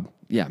their job.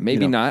 Yeah,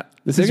 maybe not.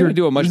 They're going to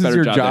do a much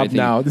better job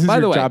now. This is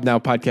your job now,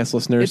 podcast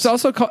listeners. It's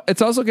also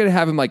going to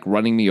have him like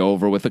running me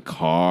over with a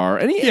car,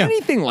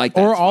 anything like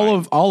that, or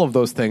all of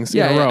those things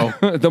in a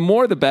row. The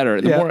more, the better.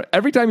 The more.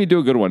 Every time you do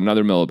a good one,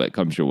 another millibit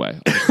comes your way.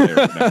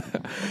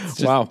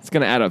 Wow, it's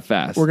going to add up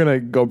fast. We're going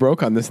to go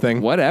broke on this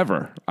thing.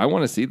 Whatever. I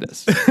want to see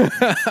this.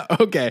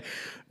 Okay.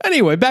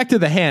 Anyway, back to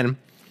the hand.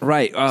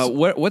 Right.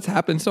 What's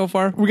happened so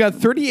far? We got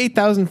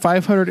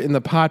 38,500 in the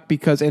pot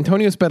because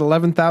Antonio bet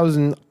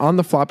 11,000 on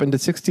the flop into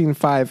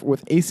 16-5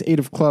 with ace-8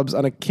 of clubs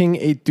on a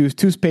king-8 deuce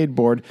two-spade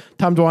board.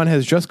 Tom Dwan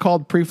has just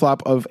called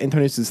pre-flop of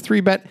Antonio's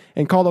 3-bet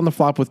and called on the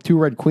flop with 2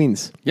 red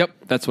queens. Yep,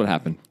 that's what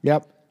happened.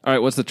 Yep. All right,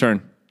 what's the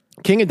turn?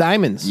 King of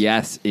diamonds.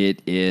 Yes,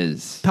 it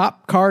is.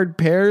 Top card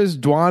pairs.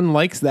 Dwan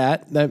likes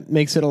that. That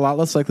makes it a lot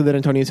less likely that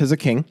Antonio has a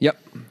king. Yep.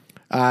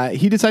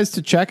 He decides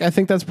to check. I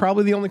think that's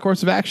probably the only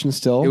course of action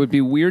still. It would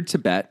be weird to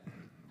bet.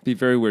 Be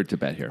very weird to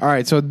bet here. All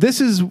right, so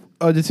this is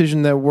a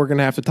decision that we're going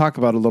to have to talk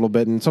about a little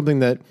bit and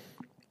something that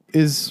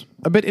is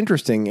a bit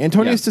interesting.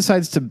 Antonius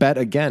decides to bet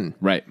again.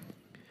 Right.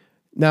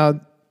 Now,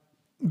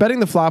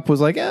 betting the flop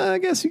was like, I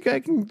guess I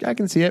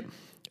can see it.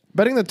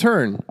 Betting the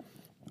turn,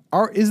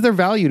 Is there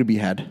value to be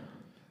had?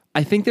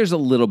 I think there's a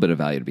little bit of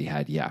value to be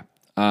had, yeah.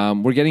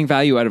 We're getting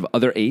value out of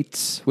other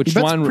 8s, which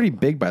That's Dwan... pretty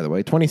big, by the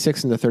way.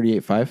 26 into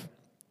 38.5.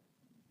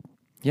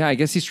 Yeah, I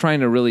guess he's trying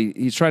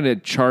to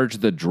charge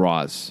the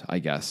draws, I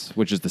guess,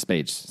 which is the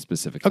spades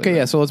specifically. Okay, right?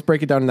 yeah, so let's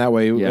break it down in that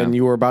way. Yeah. And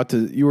you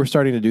were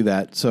starting to do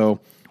that. So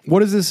what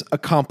does this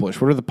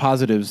accomplish? What are the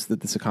positives that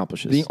this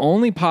accomplishes? The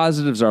only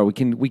positives are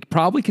we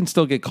probably can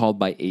still get called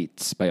by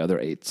 8s, by other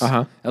 8s.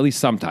 At least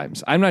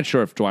sometimes. I'm not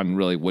sure if Dwan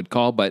really would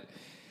call, but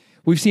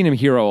we've seen him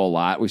hero a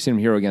lot. We've seen him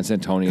hero against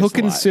Antonius He'll a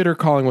lot. consider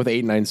calling with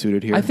 8-9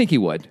 suited here. I think he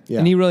would. Yeah.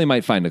 And he really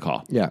might find a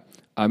call. Yeah.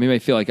 He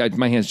might feel like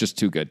my hand's just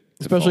too good.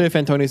 Especially if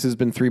Antonius has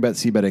been 3-bet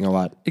c-betting a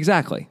lot.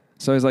 Exactly.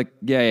 So he's like,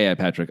 yeah,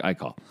 Patrick, I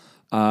call.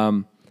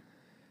 And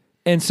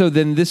so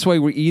then this way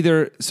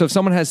so if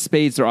someone has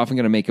spades, they're often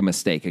going to make a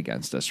mistake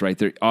against us, right?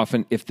 They're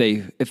often, if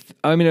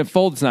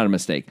fold, it's not a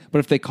mistake, but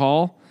if they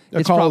call,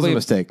 it's probably a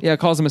mistake. Yeah, a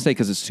call's a mistake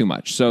because it's too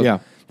much. So yeah.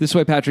 This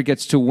way Patrick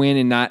gets to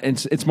win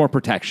and it's more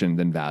protection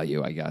than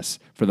value, I guess,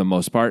 for the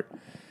most part.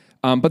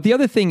 But the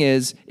other thing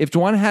is, if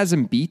Dwan has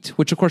him beat,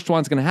 which of course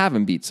Dwan's going to have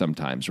him beat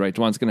sometimes, right?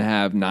 Dwan's going to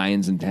have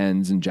 9s and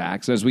 10s and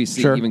jacks, as we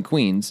see, even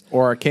queens.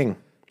 Or a king.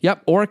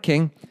 Yep, or a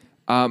king.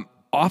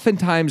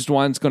 Oftentimes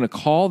Dwan's going to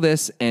call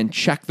this and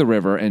check the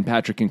river, and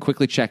Patrick can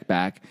quickly check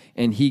back,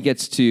 and he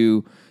gets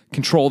to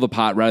control the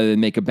pot rather than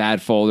make a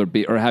bad fold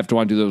or have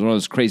Dwan do one of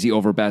those crazy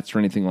overbets or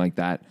anything like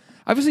that.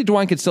 Obviously,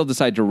 Dwan could still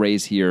decide to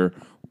raise here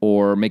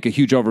or make a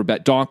huge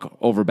donk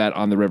overbet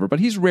on the river, but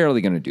he's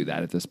rarely going to do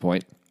that at this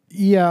point.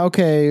 Yeah,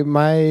 okay.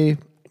 My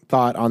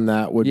thought on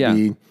that would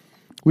be,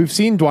 we've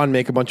seen Dwan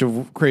make a bunch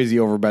of crazy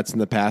overbets in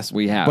the past.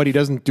 We have. But he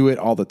doesn't do it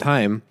all the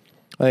time.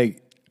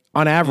 Like,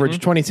 on average,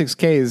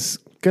 26K is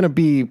going to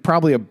be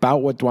probably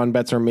about what Dwan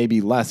bets, or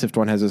maybe less if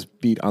Dwan has us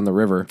beat on the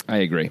river. I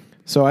agree.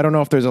 So I don't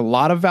know if there's a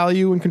lot of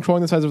value in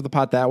controlling the size of the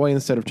pot that way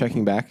instead of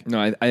checking back. No,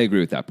 I agree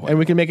with that point. And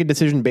we can make a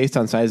decision based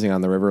on sizing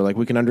on the river. Like,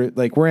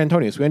 we're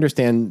Antonius. We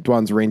understand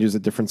Dwan's ranges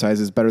at different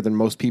sizes better than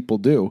most people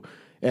do.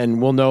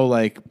 And we'll know,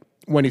 like,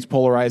 when he's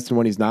polarized and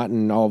when he's not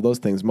and all of those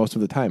things most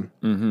of the time.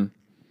 Mm-hmm.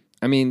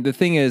 I mean, the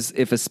thing is,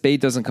 if a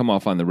spade doesn't come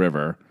off on the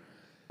river,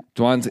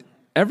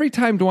 every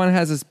time Dwan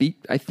has us beat,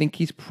 I think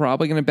he's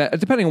probably going to bet,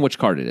 depending on which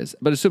card it is.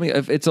 But assuming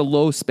if it's a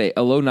low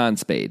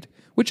non-spade,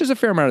 which is a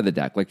fair amount of the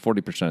deck, like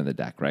 40% of the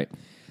deck, right?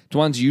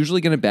 Dwan's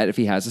usually going to bet if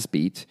he has us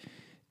beat,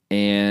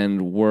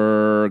 and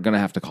we're going to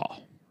have to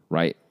call,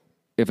 right?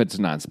 If it's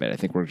a non-spade, I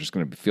think we're just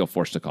going to feel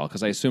forced to call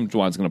because I assume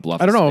Dwan's going to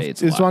bluff. I don't know.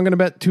 Is Dwan going to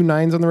bet 2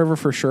 9s on the river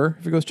for sure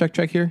if he goes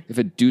check here? If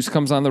a deuce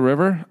comes on the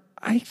river,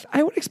 I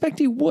would expect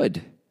he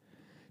would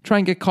try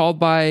and get called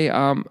by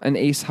an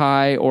ace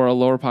high or a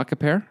lower pocket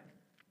pair.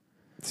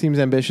 Seems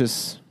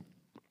ambitious.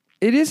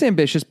 It is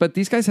ambitious, but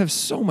these guys have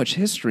so much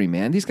history,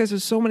 man. These guys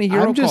have so many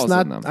hero calls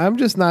in them. I'm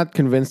just not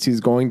convinced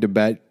he's going to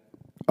bet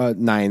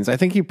 9s. I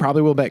think he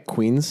probably will bet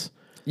queens.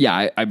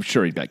 Yeah, I'm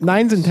sure he'd bet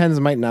queens. 9s and 10s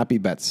might not be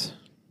bets.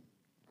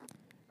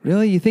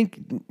 Really? You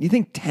think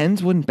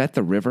 10s wouldn't bet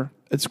the river?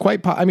 It's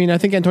quite. I mean, I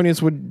think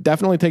Antonius would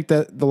definitely take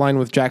the line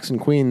with jacks and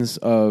queens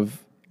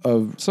of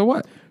so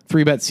what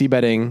 3-bet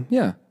c-betting.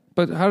 Yeah,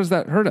 but how does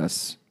that hurt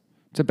us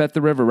to bet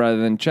the river rather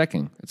than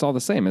checking? It's all the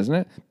same, isn't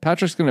it?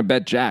 Patrick's going to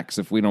bet jacks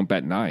if we don't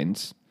bet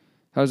 9s.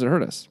 How does it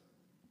hurt us?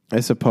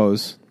 I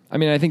suppose. I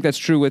mean, I think that's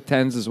true with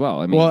 10s as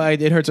well. I mean, well,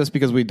 it hurts us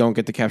because we don't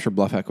get to capture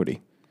bluff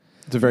equity.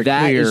 It's a very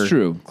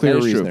clear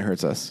reason it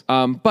hurts us.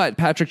 But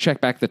Patrick checked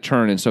back the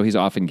turn, and so he's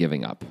often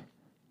giving up.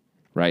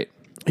 Right.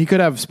 He could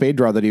have spade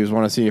draw that he was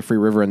want to see a free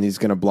river and he's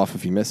going to bluff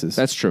if he misses.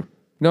 That's true.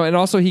 No, and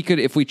also he could,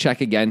 if we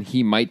check again,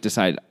 he might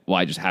decide, well,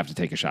 I just have to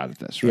take a shot at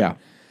this. Right? Yeah.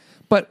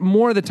 But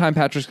more of the time,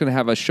 Patrick's going to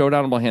have a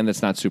showdownable hand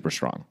that's not super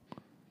strong.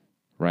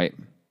 Right.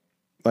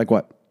 Like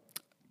what?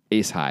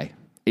 Ace high.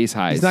 Ace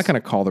high. He's not going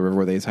to call the river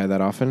with ace high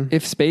that often.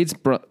 If spades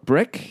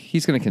brick,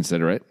 he's going to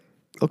consider it.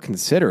 He'll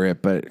consider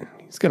it, but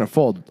he's going to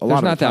fold a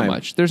lot of the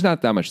time. There's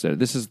not that much there.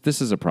 This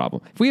is a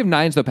problem. If we have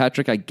 9s, though,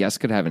 Patrick, I guess,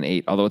 could have an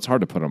 8, although it's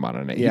hard to put him on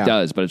an 8. Yeah. He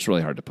does, but it's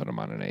really hard to put him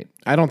on an 8.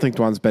 I don't think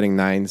Dwan's betting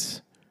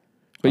 9s.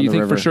 But you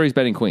think river. for sure he's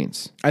betting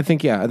queens? I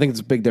think it's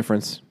a big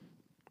difference.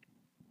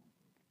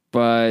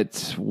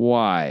 But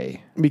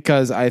why?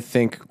 Because I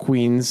think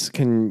queens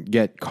can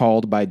get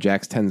called by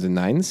jacks, 10s, and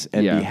 9s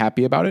and be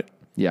happy about it.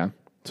 Yeah.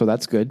 So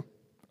that's good.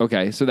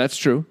 Okay, so that's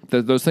true.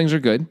 Those things are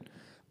good.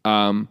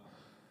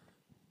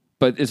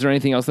 But is there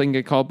anything else they can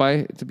get called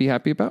by to be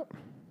happy about?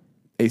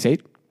 Ace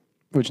 8,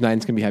 which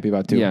 9s can be happy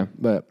about too. Yeah.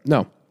 But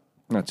no.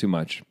 Not too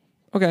much.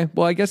 Okay,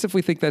 well, I guess if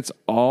we think that's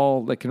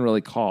all that can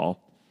really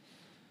call,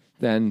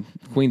 then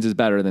queens is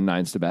better than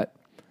 9s to bet.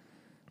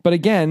 But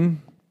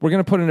again, we're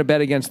going to put in a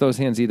bet against those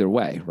hands either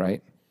way,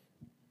 right?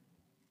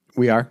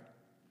 We are.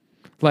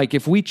 Like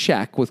if we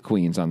check with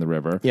queens on the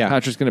river,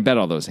 Patrick's going to bet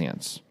all those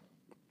hands.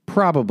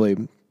 Probably.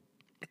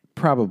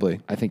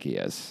 I think he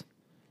is.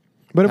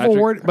 But if we're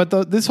worried,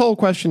 this whole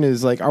question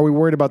is like, are we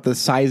worried about the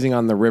sizing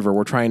on the river?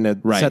 We're trying to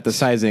set the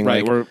sizing.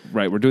 Right. Like,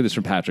 We're doing this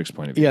from Patrick's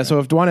point of view. Yeah. So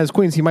if Dwan has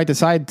queens, he might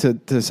decide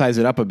to size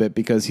it up a bit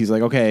because he's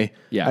like, okay,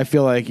 I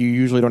feel like you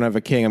usually don't have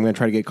a king. I'm going to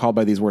try to get called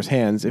by these worse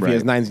hands. If he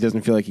has 9s, he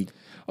doesn't feel like he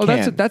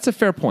Oh, that's a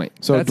fair point.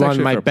 So that's Dwan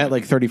actually a might fair bet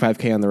point. like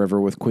 35K on the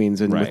river with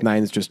queens, and with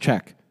nines just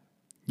check.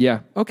 Yeah.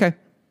 Okay.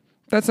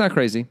 That's not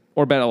crazy.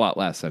 Or bet a lot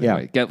less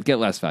anyway. Get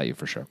less value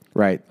for sure.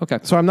 Right. Okay.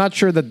 So I'm not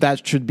sure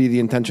that should be the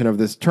intention of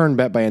this turn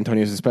bet by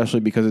Antonius, especially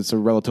because it's a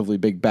relatively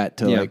big bet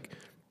to like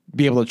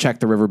be able to check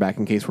the river back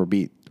in case we're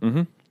beat.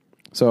 Mm-hmm.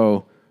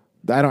 So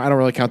I don't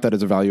really count that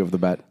as a value of the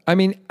bet. I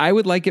mean, I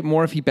would like it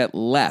more if he bet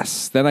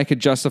less. Then I could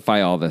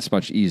justify all this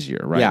much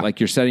easier, right? Yeah. Like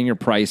you're setting your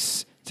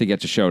price to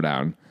get to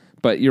showdown.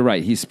 But you're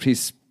right.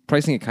 He's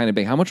pricing it kind of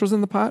big. How much was in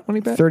the pot when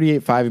he bet?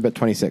 38.5, he bet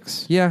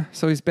 26. Yeah.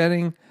 So he's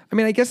betting. I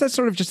mean, I guess that's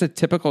sort of just a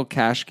typical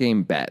cash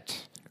game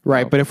bet.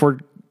 Right. But if we're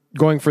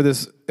going for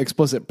this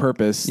explicit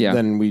purpose,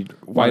 then we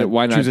why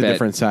not choose a bet,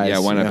 different size. Yeah.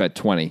 Why not bet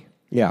 20?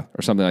 Yeah.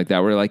 Or something like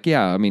that. We're like,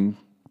 yeah, I mean,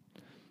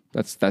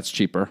 that's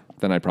cheaper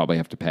than I'd probably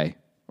have to pay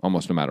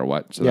almost no matter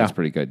what. So that's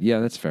pretty good. Yeah,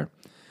 that's fair.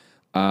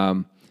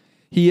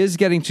 He is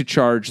getting to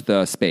charge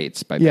the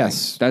spades by betting.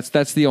 Yes.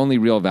 That's the only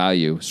real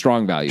value,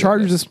 strong value.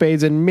 Charge the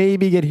spades and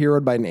maybe get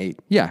heroed by an 8.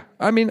 Yeah.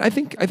 I mean, I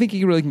think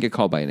he really can get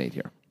called by an 8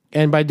 here.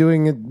 And by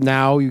doing it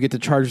now, you get to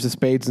charge the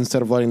spades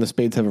instead of letting the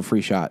spades have a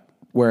free shot.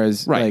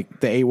 Whereas like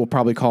the 8 will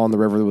probably call on the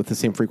river with the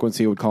same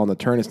frequency it would call on the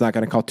turn. It's not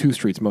going to call 2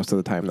 streets most of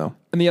the time, though.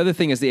 And the other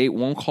thing is the 8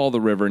 won't call the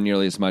river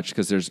nearly as much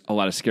because there's a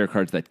lot of scare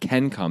cards that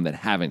can come that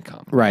haven't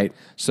come. Right.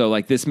 So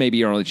like this may be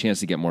your only chance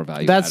to get more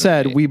value. That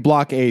said, we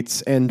block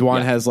 8s, and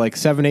Dwan has like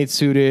 7-8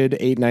 suited,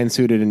 8-9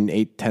 suited, and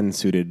 8-10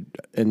 suited,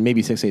 and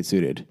maybe 6-8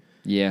 suited.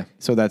 Yeah.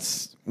 So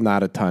that's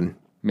not a ton.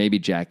 Maybe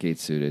Jack 8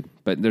 suited,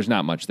 but there's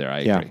not much there. I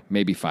agree.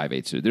 Maybe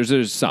 5-8 suited.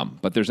 There's some,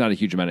 but there's not a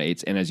huge amount of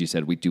 8s. And as you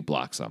said, we do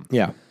block some.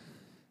 Yeah.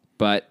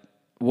 But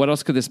what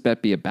else could this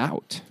bet be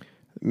about?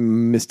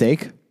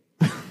 Mistake.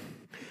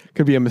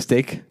 Could be a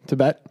mistake to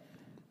bet.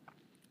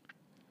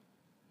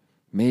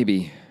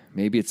 Maybe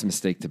it's a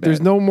mistake to bet.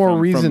 There's no more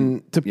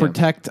reason to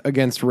protect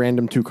against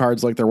random 2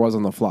 cards like there was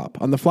on the flop.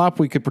 On the flop,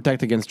 we could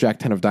protect against Jack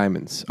 10 of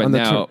diamonds. But on the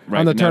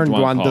turn,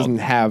 Dwan Dwan doesn't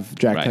have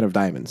Jack 10 of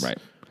diamonds. Right.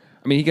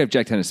 I mean, he could have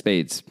Jack 10 of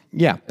spades.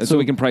 Yeah. So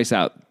we can price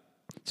out.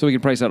 So we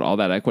can price out all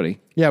that equity.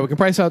 Yeah, we can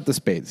price out the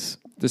spades.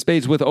 The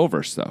spades with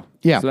overs, though.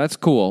 Yeah. So that's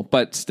cool,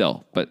 but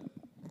still. But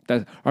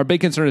our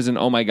big concern isn't,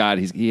 oh my God,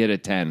 he hit a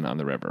 10 on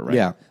the river, right?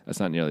 Yeah. That's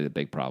not nearly the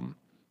big problem.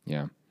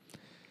 Yeah.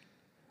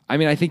 I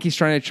mean, I think he's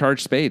trying to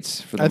charge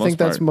spades for the most part. I think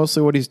that's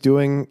mostly what he's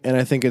doing, and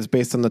I think it's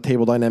based on the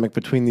table dynamic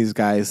between these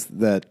guys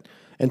that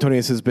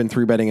Antonius has been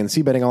 3-betting and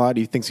c-betting a lot.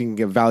 He thinks he can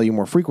get value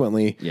more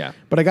frequently. Yeah.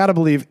 But I got to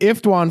believe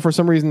if Dwan, for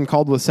some reason,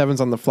 called with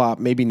 7s on the flop,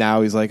 maybe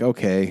now he's like,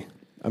 okay,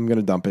 I'm going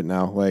to dump it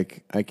now.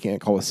 Like, I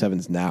can't call with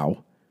 7s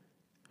now.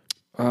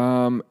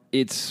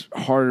 It's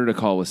harder to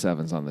call with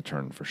 7s on the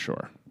turn for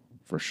sure.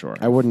 For sure.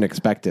 I wouldn't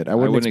expect it. I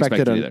wouldn't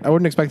expect it either. I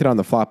wouldn't expect it on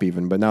the flop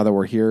even, but now that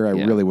we're here, I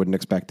really wouldn't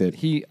expect it.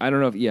 I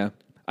don't know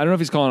if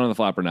he's calling on the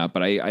flop or not,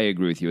 but I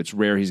agree with you. It's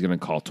rare he's going to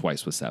call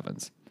twice with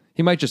 7s.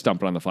 He might just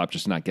dump it on the flop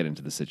just to not get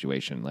into the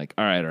situation. Like,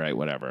 all right,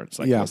 whatever. It's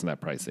like, it wasn't that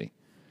pricey.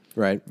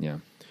 Right. Yeah.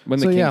 When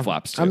the king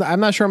flops, too.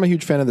 I'm not sure I'm a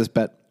huge fan of this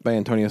bet by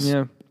Antonius.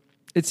 Yeah.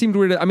 It seemed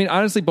weird. I mean,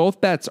 honestly,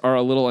 both bets are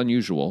a little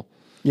unusual.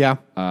 Yeah.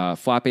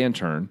 Flop and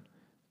turn,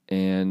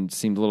 and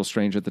seemed a little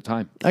strange at the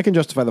time. I can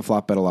justify the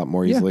flop bet a lot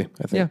more easily,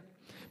 I think. Yeah.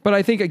 But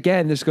I think,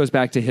 again, this goes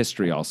back to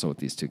history also with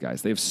these two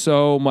guys. They have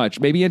so much.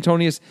 Maybe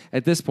Antonius,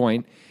 at this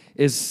point,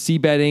 is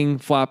c-betting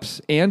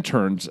flops and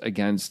turns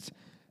against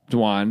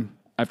Dwan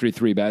after he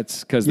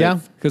 3-bets because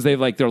they've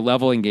like their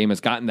leveling game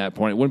has gotten that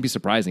point. It wouldn't be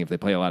surprising if they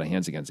play a lot of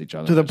hands against each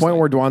other. To the point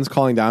where Dwan's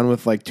calling down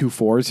with like 2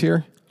 4s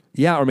here?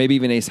 Yeah, or maybe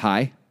even ace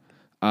high.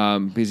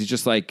 Because he's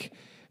just like,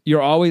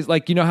 you're always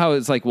like, you know how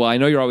it's like, well, I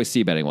know you're always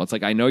c-betting. Well, it's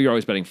like, I know you're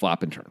always betting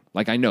flop and turn.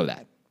 Like, I know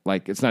that.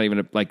 Like, it's not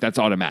even, like, that's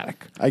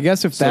automatic. I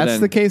guess if that's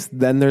the case,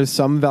 then there's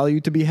some value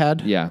to be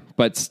had. Yeah,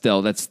 but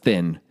still, that's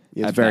thin.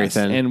 It's very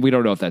thin. And we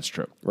don't know if that's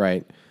true.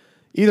 Right.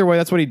 Either way,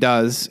 that's what he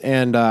does.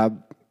 And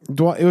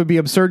Dwan, it would be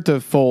absurd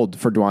to fold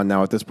for Dwan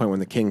now at this point when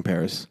the king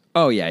pairs.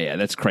 Oh, yeah,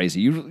 that's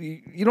crazy.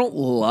 You don't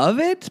love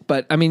it,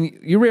 but, I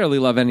mean, you rarely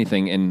love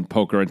anything in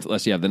poker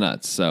unless you have the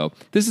nuts. So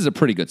this is a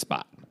pretty good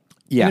spot.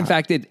 Yeah. And in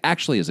fact, it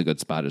actually is a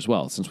good spot as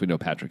well, since we know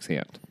Patrick's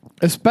hand.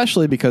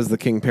 Especially because the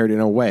king paired in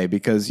a way,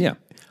 because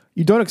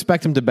you don't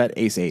expect him to bet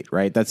ace-8,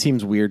 right? That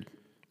seems weird.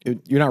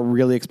 You're not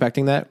really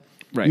expecting that.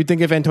 Right. You'd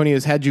think if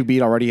Antonius had you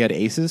beat already had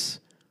aces,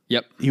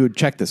 he would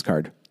check this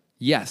card.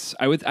 Yes,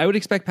 I would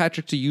expect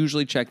Patrick to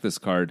usually check this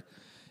card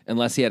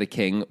unless he had a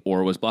king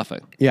or was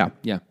bluffing. Yeah.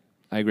 Yeah,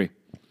 I agree.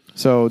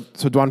 So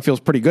Dwan feels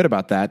pretty good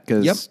about that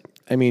because,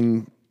 I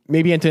mean,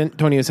 maybe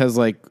Antonius has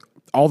like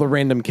all the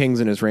random kings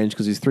in his range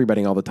because he's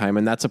 3-betting all the time,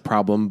 and that's a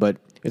problem, but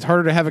it's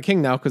harder to have a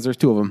king now because there's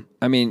 2 of them.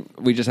 I mean,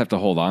 we just have to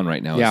hold on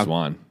right now as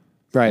Dwan.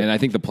 Right. And I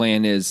think the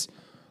plan is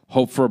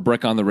hope for a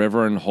brick on the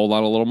river and hold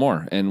on a little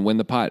more and win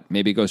the pot.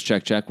 Maybe it goes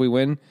check, we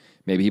win.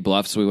 Maybe he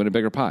bluffs, so we win a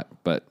bigger pot.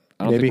 But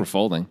I don't think we're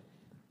folding.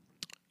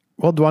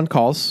 Well, Dwan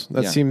calls.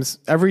 That seems,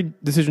 every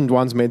decision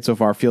Dwan's made so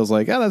far feels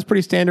like, that's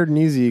pretty standard and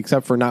easy,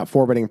 except for not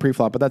 4-betting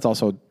pre-flop, but that's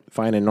also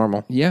fine and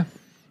normal. Yeah.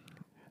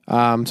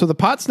 So the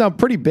pot's now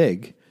pretty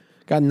big.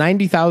 Got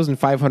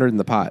 90,500 in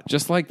the pot.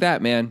 Just like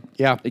that, man.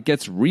 Yeah. It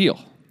gets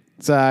real.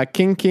 It's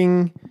king,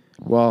 king.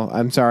 Well,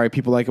 I'm sorry.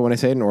 People like it when I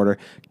say it in order.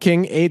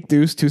 King, 8,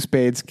 deuce, 2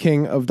 spades,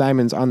 king of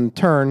diamonds on the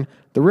turn.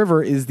 The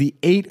river is the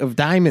 8 of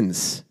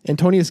diamonds.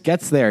 Antonius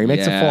gets there. He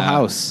makes a full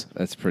house.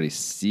 That's pretty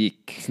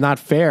sick. It's not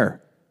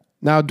fair.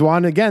 Now,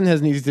 Dwan again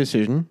has an easy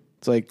decision.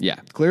 It's like,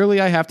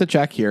 clearly I have to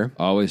check here.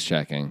 Always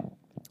checking.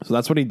 So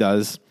that's what he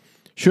does.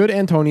 Should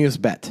Antonius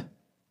bet?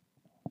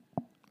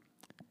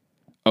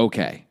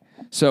 Okay.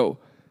 So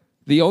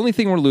the only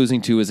thing we're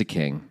losing to is a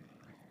king.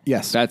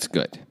 Yes. That's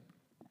good.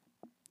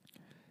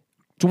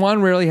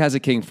 Dwan rarely has a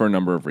king for a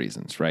number of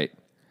reasons, right?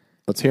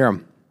 Let's hear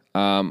him.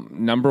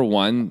 Number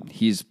one,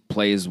 he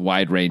plays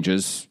wide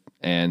ranges,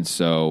 and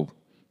so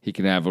he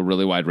can have a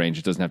really wide range.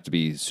 It doesn't have to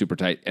be super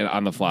tight and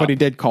on the flop. But he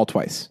did call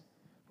twice.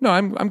 No,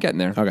 I'm getting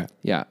there. Okay.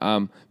 Yeah.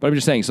 But I'm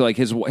just saying, so like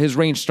his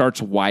range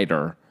starts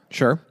wider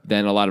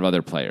than a lot of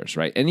other players,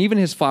 right? And even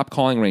his flop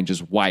calling range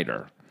is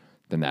wider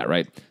than that,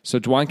 right? So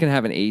Dwan can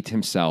have an 8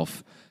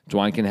 himself.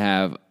 Dwan can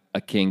have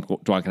a king.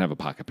 Dwan can have a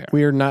pocket pair.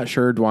 We're not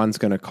sure Dwan's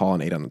going to call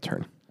an 8 on the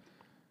turn.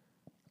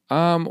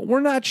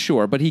 We're not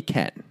sure, but he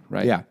can,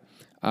 right? Yeah.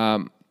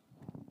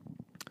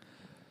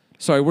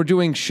 Sorry, we're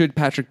doing should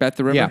Patrick bet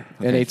the river? Yeah,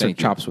 and 8s are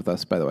chops with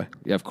us, by the way.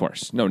 Yeah, of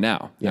course. No,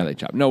 now they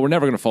chop. No, we're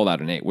never going to fold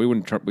out an 8. We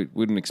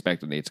wouldn't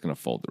expect an 8's going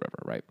to fold the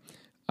river,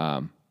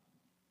 right?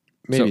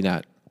 Maybe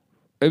not.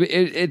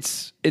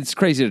 It's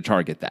crazy to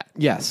target that.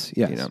 Yes.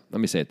 You know, let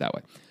me say it that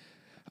way.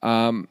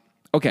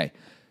 Okay.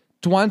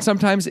 Dwan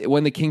sometimes,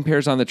 when the king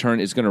pairs on the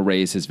turn, is going to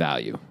raise his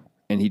value,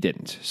 and he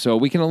didn't. So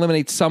we can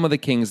eliminate some of the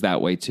kings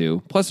that way,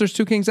 too. Plus, there's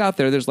 2 kings out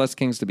there. There's less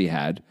kings to be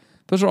had.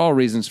 Those are all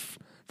reasons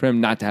for him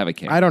not to have a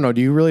king. I don't know.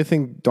 Do you really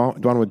think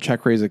Dwan would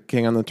check raise a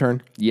king on the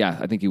turn? Yeah,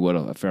 I think he would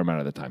a fair amount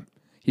of the time.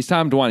 He's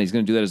Tom Dwan. He's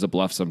going to do that as a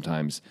bluff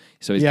sometimes.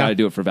 So he's got to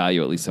do it for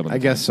value at least some of the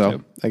time.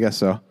 I guess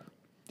so.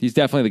 He's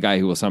definitely the guy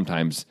who will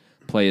sometimes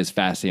play his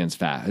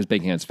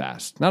big hands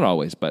fast. Not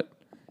always, but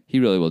he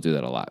really will do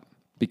that a lot.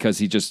 Because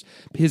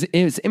his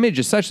image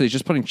is such that he's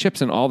just putting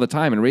chips in all the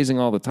time and raising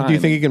all the time. Do you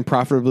think he can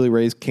profitably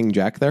raise King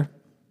Jack there?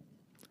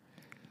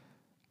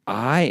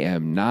 I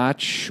am not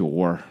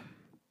sure.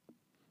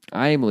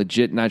 I am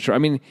legit not sure. I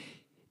mean,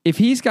 if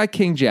he's got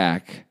King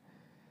Jack,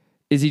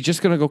 is he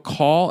just going to go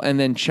call and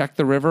then check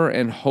the river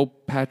and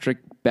hope Patrick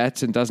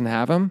bets and doesn't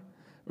have him?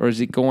 Or is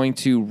he going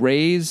to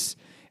raise,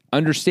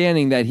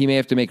 understanding that he may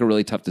have to make a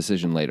really tough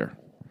decision later?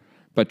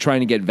 But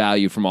trying to get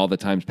value from all the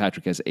times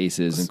Patrick has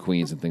aces and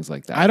queens and things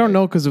like that. I don't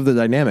know because of the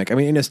dynamic. I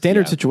mean, in a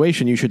standard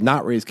situation, you should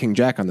not raise King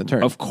Jack on the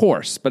turn. Of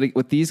course. But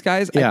with these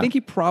guys, I think he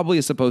probably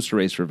is supposed to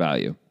raise for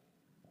value.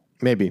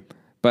 Maybe.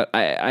 But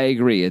I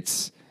agree.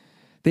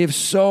 They have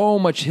so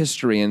much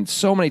history and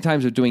so many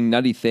times of doing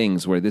nutty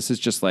things where this is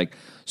just like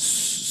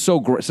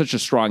such a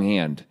strong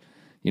hand,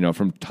 you know,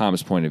 from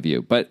Tom's point of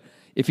view. But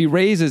if he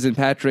raises and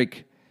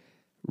Patrick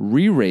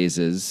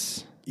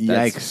re-raises,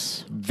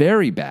 that's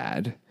very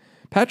bad.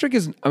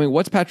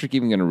 What's Patrick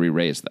even going to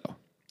re-raise, though?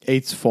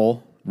 8's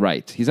full.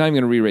 Right. He's not even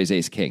going to re-raise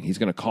ace-king. He's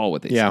going to call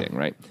with ace-king,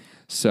 right?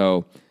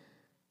 So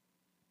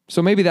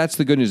maybe that's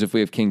the good news if we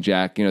have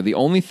king-jack. You know, the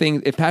only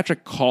thing, if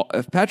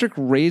Patrick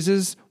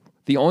raises,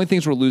 the only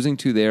things we're losing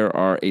to there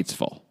are 8's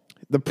full.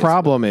 The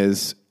problem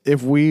is,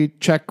 if we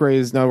check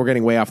raise, no, we're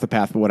getting way off the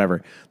path, but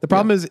whatever. The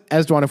problem is,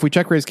 as Dwan, if we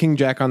check raise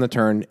king-jack on the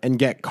turn and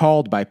get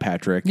called by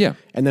Patrick,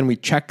 and then we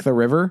check the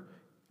river,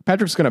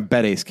 Patrick's going to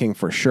bet ace-king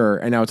for sure,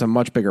 and now it's a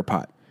much bigger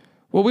pot.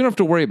 Well, we don't have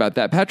to worry about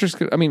that.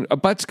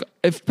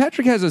 If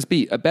Patrick has us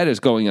beat, a bet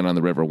is going in on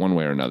the river one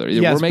way or another.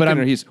 Yes, we're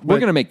going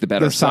to make the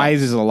bet ourselves. The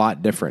size is a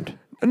lot different.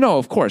 No,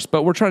 of course,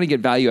 but we're trying to get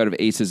value out of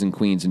aces and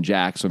queens and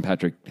jacks when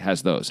Patrick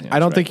has those hands. I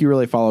don't think you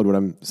really followed what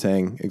I'm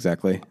saying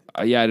exactly.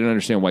 I didn't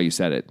understand why you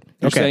said it.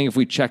 You're saying if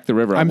we check the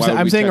river, I'm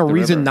saying a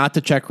reason not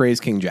to check raise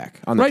king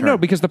jack on the turn. No,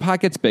 because the pot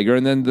gets bigger,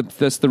 and then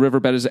the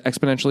river bet is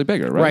exponentially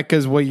bigger, right? Right,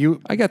 because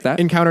I get that.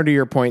 In counter to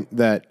your point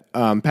that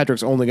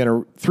Patrick's only going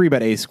to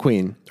 3-bet ace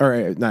queen,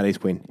 or not ace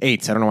queen,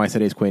 8s. I don't know why I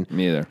said ace queen.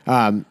 Me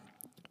either.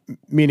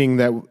 Meaning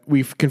that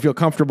we can feel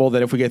comfortable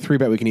that if we get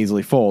 3-bet, we can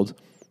easily fold.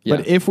 Yeah.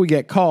 But if we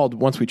get called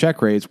once we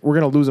check raise, we're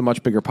going to lose a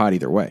much bigger pot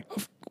either way.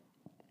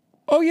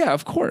 Oh, yeah,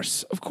 of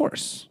course.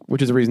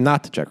 Which is a reason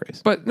not to check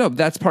raise. But no,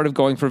 that's part of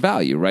going for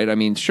value, right? I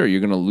mean, sure, you're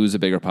going to lose a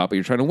bigger pot, but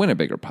you're trying to win a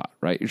bigger pot,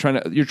 right? You're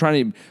trying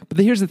to. But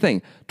here's the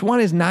thing: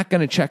 Dwan is not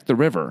going to check the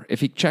river if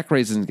he check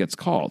raises and gets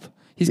called.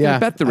 He's going to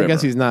bet the river. I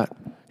guess he's not.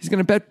 He's going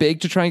to bet big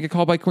to try and get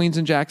called by queens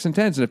and jacks and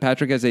tens. And if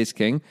Patrick has ace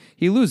king,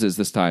 he loses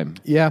this time.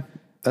 Yeah,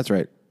 that's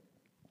right.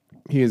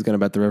 He is going to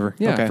bet the river.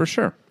 Yeah, for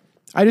sure.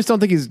 I just don't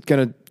think he's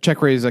going to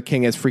check raise a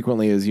king as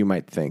frequently as you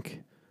might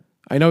think.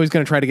 I know he's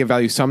going to try to get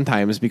value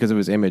sometimes because of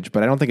his image,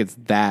 but I don't think it's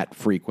that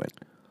frequent.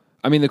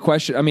 I mean,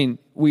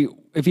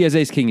 if he has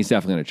ace king, he's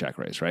definitely going to check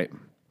raise, right?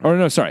 Or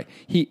no, sorry.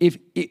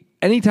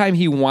 Anytime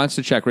he wants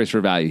to check raise for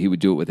value, he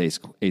would do it with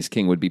ace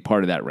king would be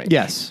part of that range.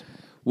 Yes.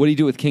 What do you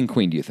do with king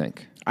queen, do you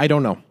think? I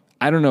don't know.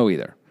 I don't know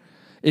either.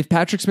 If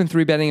Patrick's been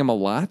 3-betting him a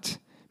lot,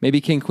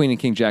 maybe king queen and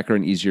king jack are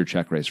an easier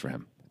check raise for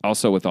him.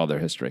 Also with all their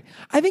history.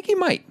 I think he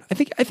might. I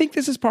think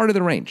this is part of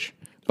the range.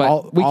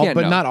 But we can't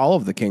know. not all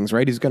of the kings,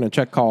 right? He's going to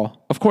check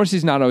call. Of course,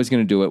 he's not always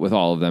going to do it with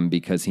all of them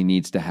because he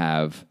needs to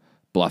have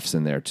bluffs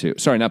in there too.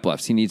 Sorry, not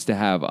bluffs. He needs to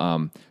have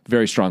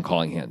very strong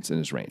calling hands in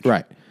his range.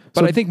 Right.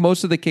 But I think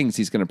most of the kings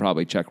he's going to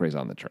probably check raise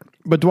on the turn.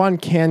 But Dwan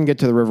can get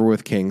to the river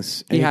with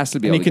kings. He has to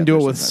be and able he to can get do it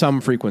there with sometime.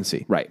 some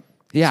frequency. Right.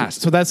 Yeah.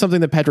 So that's something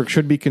that Patrick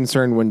should be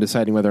concerned when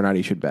deciding whether or not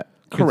he should bet.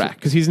 Correct.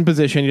 Because he's in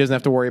position. He doesn't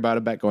have to worry about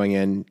a bet going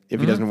in if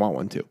he doesn't want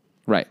one to.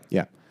 Right.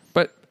 Yeah.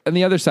 But on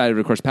the other side of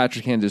it, of course,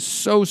 Patrick's hand is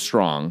so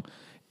strong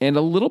and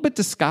a little bit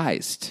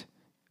disguised.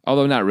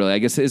 Although not really. I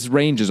guess his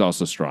range is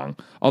also strong.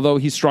 Although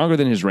he's stronger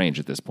than his range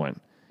at this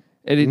point.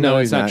 No,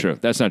 he's it's not not. true.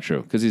 That's not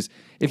true. Because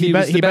He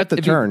bet the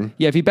turn.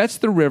 If he bets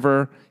the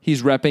river,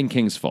 he's repping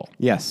kings full.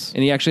 Yes.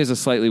 And he actually has a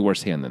slightly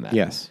worse hand than that.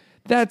 Yes.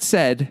 That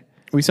said,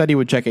 We said he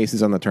would check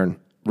aces on the turn.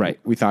 Right.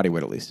 We thought he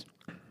would at least.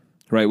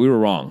 right, we were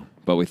wrong,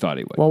 but we thought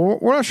he would. Well,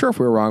 we're not sure if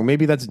we were wrong.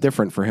 Maybe that's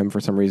different for him for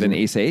some reason. Then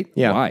ace-8?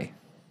 Yeah. Why?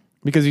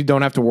 Because you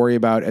don't have to worry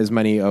about as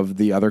many of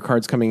the other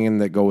cards coming in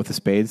that go with the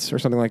spades or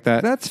something like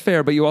that. That's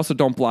fair, but you also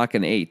don't block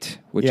an 8,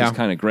 which Yeah. is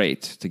kind of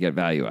great to get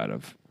value out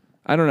of.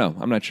 I don't know.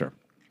 I'm not sure.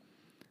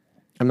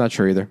 I'm not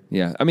sure either.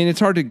 Yeah. I mean, it's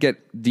hard to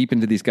get deep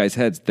into these guys'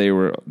 heads. They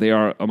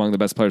are among the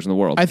best players in the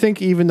world. I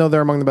think even though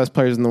they're among the best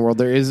players in the world,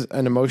 there is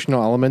an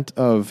emotional element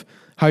of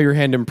how your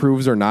hand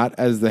improves or not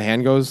as the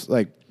hand goes.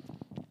 Like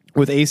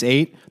with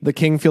ace-8, the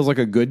king feels like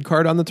a good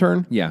card on the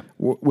turn. Yeah.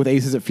 With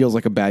aces, it feels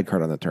like a bad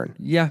card on the turn.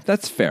 Yeah,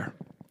 that's fair.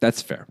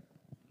 That's fair.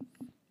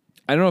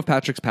 I don't know if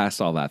Patrick's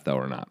passed all that, though,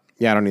 or not.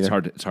 Yeah, I don't either.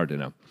 It's hard to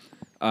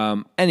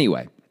know.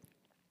 Anyway,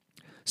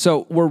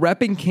 so we're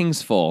repping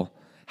kings full.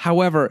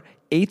 However,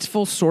 eights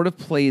full sort of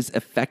plays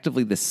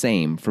effectively the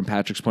same from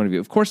Patrick's point of view.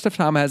 Of course, if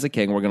Tom has a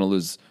king, we're going to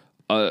lose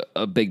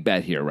a big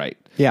bet here, right?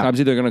 Yeah. Tom's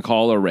either going to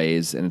call or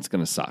raise, and it's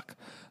going to suck.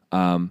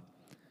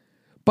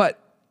 But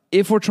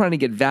if we're trying to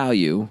get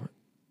value,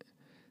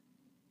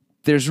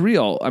 there's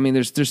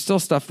still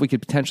stuff we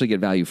could potentially get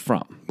value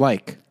from.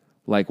 Like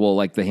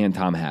the hand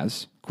Tom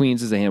has.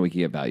 Queens is a hand we could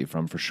get value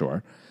from for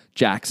sure.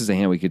 Jacks is a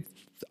hand we could...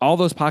 All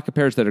those pocket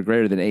pairs that are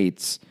greater than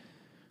eights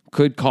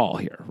could call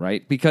here,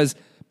 right? Because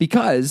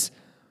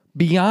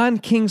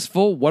beyond kings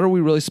full, what are we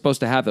really supposed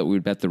to have that we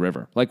would bet the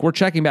river? Like, we're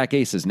checking back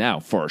aces now,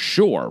 for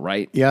sure,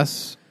 right?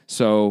 Yes.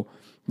 So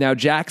now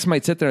jacks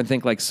might sit there and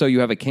think, like, so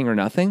you have a king or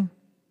nothing?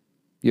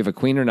 You have a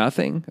queen or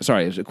nothing?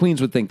 Sorry, queens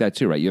would think that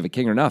too, right? You have a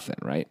king or nothing,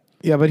 right?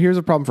 Yeah, but here's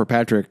a problem for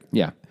Patrick.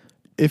 Yeah.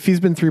 If he's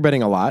been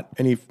 3-betting a lot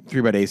and he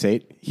 3-bet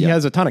ace-8, he Yeah.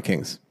 has a ton of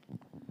kings.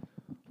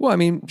 Well, I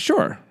mean,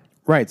 sure.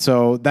 Right,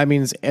 so that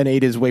means an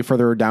 8 is way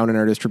further down in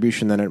our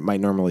distribution than it might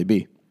normally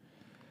be.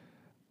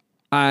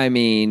 I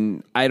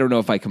mean, I don't know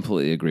if I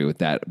completely agree with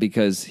that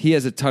because he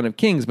has a ton of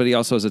kings, but he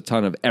also has a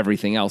ton of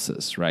everything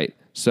else's, right?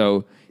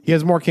 So He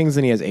has more kings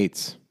than he has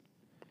eights.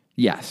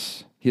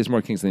 yes, he has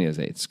more kings than he has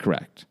eights,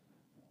 correct.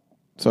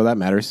 So that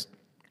matters.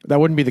 That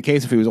wouldn't be the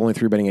case if he was only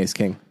 3-betting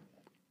ace-king.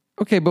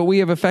 Okay, but we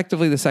have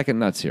effectively the second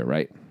nuts here,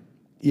 right?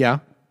 Yeah.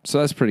 So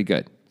that's pretty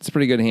good. It's a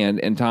pretty good hand,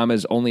 and Tom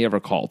has only ever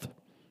called.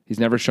 He's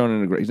never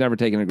shown he's never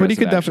taken aggressive But he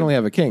could action. definitely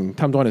have a king.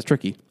 Tom Dwan is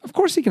tricky. Of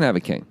course he can have a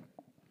king.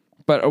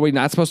 But are we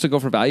not supposed to go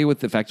for value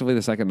with effectively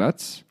the second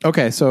nuts?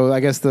 Okay, so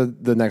I guess the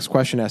next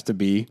question has to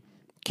be,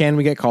 can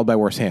we get called by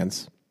worse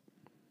hands?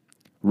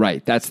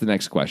 Right, that's the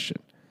next question.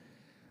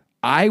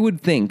 I would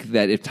think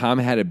that if Tom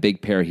had a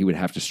big pair, he would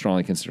have to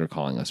strongly consider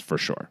calling us for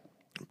sure.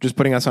 Just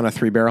putting us on a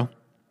 3-barrel?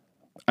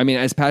 I mean,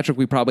 as Patrick,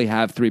 we probably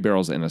have 3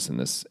 barrels in us in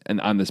this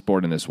and on this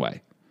board in this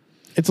way.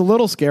 It's a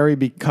little scary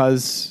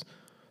because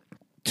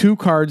 2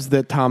 cards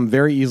that Tom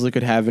very easily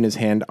could have in his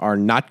hand are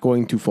not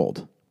going to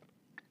fold.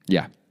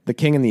 Yeah. The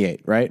king and the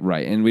 8, right?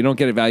 Right, and we don't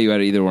get a value out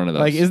of either one of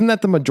those. Like, isn't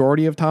that the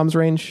majority of Tom's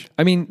range?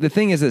 I mean, the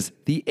thing is this,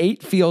 the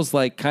 8 feels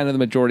like kind of the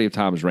majority of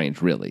Tom's range,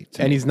 really.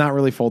 And he's not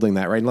really folding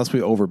that, right? Unless we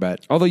overbet.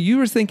 Although you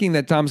were thinking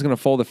that Tom's going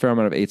to fold a fair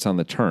amount of 8s on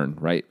the turn,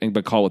 right?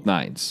 But call with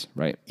 9s,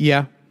 right?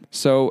 Yeah.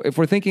 So if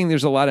we're thinking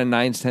there's a lot of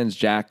 9s, 10s,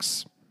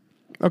 jacks,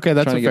 Okay,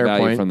 that's trying a to get fair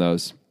value point. from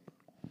those.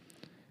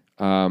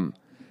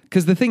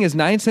 Because the thing is,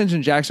 9s, 10s,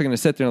 and jacks are going to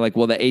sit there and like,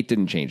 well, the 8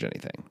 didn't change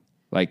anything.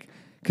 Like,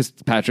 because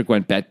Patrick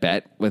went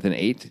bet with an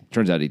 8.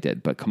 Turns out he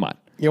did, but come on.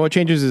 Yeah, what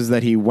changes is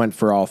that he went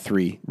for all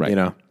 3, Right. you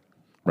know?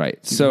 Right.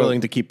 He's So willing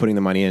to keep putting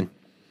the money in.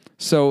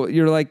 So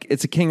you're like,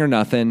 it's a king or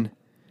nothing.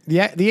 The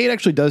 8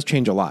 actually does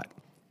change a lot.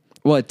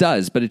 Well, it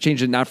does, but it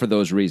changes it not for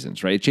those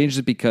reasons, right? It changes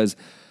it because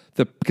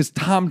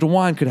Tom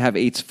Dwan could have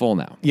 8s full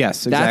now.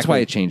 Yes, exactly. That's why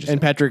it changes.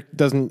 And Patrick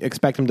doesn't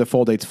expect him to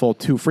fold 8s full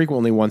too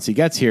frequently once he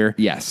gets here.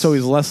 Yes. So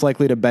he's less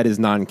likely to bet his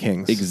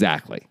non-kings.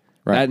 Exactly.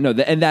 Right.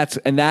 And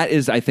that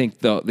is, I think,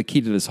 the key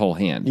to this whole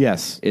hand.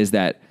 Yes. Is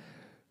that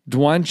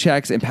Dwan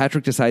checks and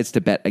Patrick decides to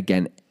bet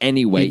again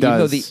anyway. He does. Even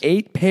though the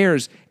 8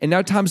 pairs, and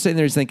now Tom's sitting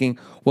there, he's thinking,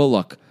 well,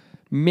 look,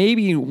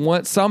 maybe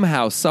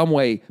somehow, some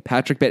way,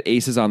 Patrick bet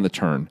aces on the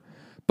turn.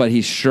 But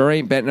he sure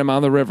ain't betting them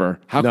on the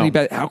river. How can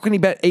he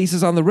bet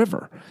aces on the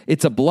river?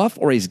 It's a bluff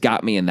or he's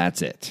got me and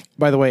that's it.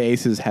 By the way,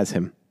 aces has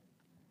him.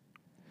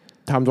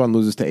 Tom Dwan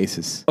loses to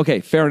aces.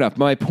 Okay, fair enough.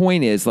 My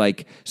point is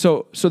like,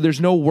 so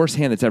there's no worse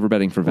hand that's ever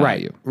betting for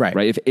value.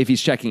 Right. If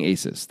he's checking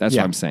aces. That's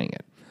why I'm saying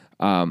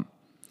it.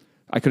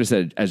 I could have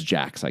said as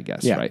jacks, I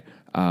guess, Yeah. right?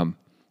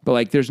 But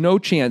like, there's no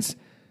chance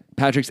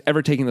Patrick's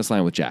ever taking this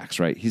line with jacks,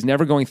 right? He's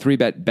never going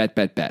 3-bet,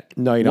 bet.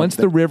 No, you don't. Once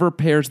the river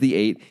pairs the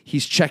 8,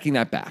 he's checking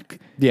that back.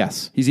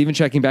 Yes. He's even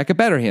checking back a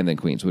better hand than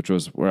queens, which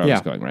was where I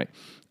was going, right?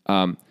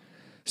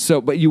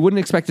 But you wouldn't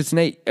expect it's an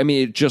 8. I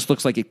mean, it just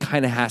looks like it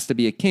kind of has to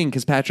be a king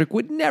because Patrick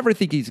would never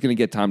think he's going to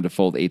get Tom to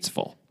fold 8s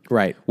full.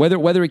 Right.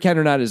 Whether he can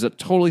or not is a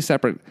totally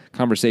separate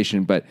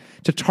conversation, but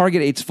to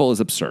target 8s full is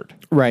absurd.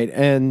 Right.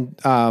 And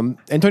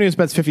Antonio's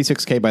bets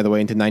 56K, by the way,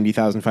 into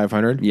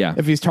 90,500. Yeah.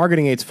 If he's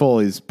targeting 8s full,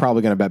 he's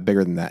probably going to bet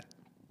bigger than that.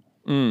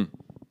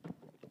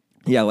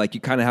 Yeah, like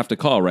you kind of have to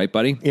call, right,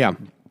 buddy? Yeah.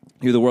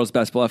 You're the world's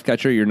best bluff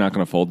catcher. You're not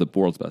going to fold the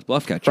world's best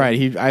bluff catcher.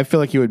 Right. I feel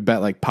like he would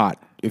bet like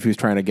pot if he was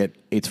trying to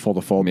get 8s full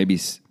to fold. Maybe,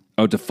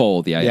 to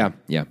fold. Yeah.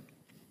 Yeah.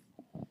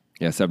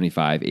 Yeah,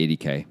 75,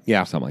 80K.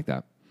 Yeah. Something like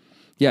that.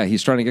 Yeah,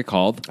 he's trying to get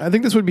called. I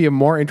think this would be a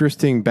more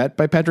interesting bet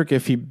by Patrick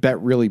if he bet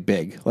really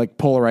big, like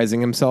polarizing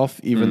himself,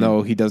 even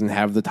though he doesn't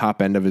have the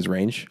top end of his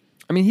range.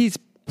 I mean, he's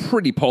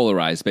pretty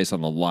polarized based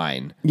on the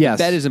line. Yes.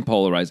 The bet isn't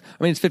polarized.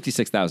 I mean, it's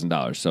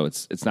 $56,000, so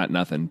it's not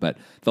nothing, but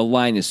the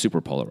line is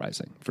super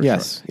polarizing for sure.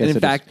 Yes, And in it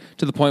fact,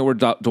 to the point where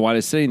Dwan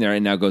is sitting there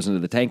and now goes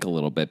into the tank a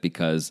little bit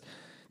because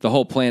the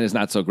whole plan is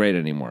not so great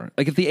anymore.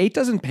 Like if the 8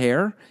 doesn't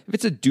pair, if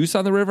it's a deuce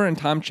on the river and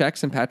Tom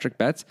checks and Patrick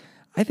bets,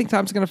 I think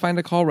Tom's going to find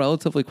a call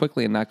relatively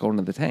quickly and not go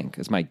into the tank,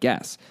 is my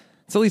guess.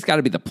 It's at least got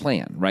to be the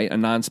plan, right? A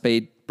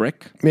non-spade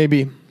brick.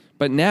 Maybe.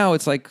 But now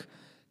it's like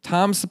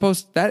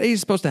that 8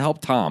 is supposed to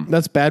help Tom.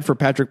 That's bad for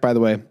Patrick, by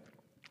the way.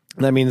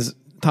 That means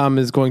Tom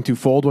is going to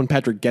fold when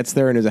Patrick gets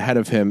there and is ahead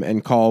of him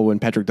and call when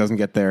Patrick doesn't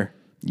get there.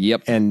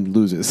 Yep. And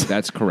loses.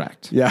 That's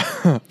correct.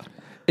 Yeah.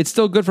 It's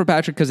still good for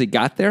Patrick because he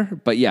got there.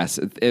 But yes,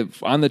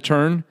 if on the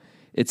turn,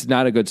 it's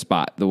not a good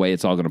spot the way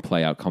it's all going to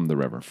play out come the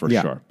river, for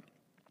sure.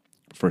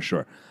 For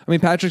sure. I mean,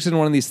 Patrick's in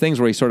one of these things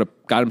where he sort of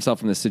got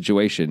himself in this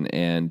situation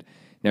and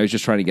now he's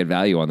just trying to get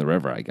value on the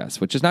river, I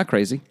guess, which is not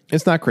crazy.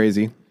 It's not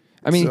crazy.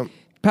 I mean,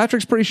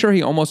 Patrick's pretty sure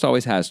he almost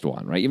always has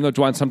Dwan, right? Even though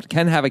Dwan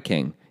can have a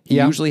king, he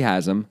usually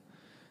has him.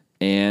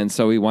 And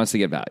so he wants to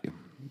get value.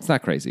 It's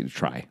not crazy to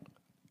try.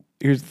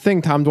 Here's the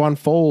thing, Tom Dwan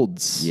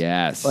folds.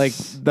 Yes. Like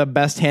the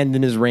best hand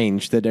in his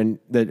range that an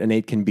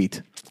 8 can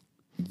beat.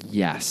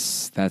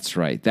 Yes, that's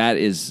right.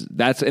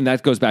 And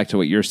that goes back to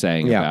what you're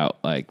saying about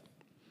like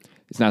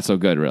it's not so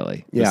good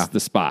really. Yeah. The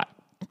spot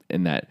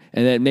in that.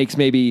 And that makes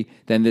maybe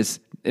then this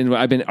and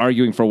I've been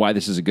arguing for why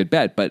this is a good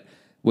bet, but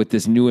with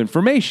this new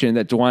information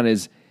that Dwan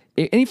is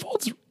and he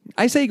folds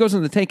I say he goes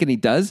in the tank and he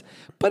does,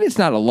 but it's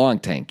not a long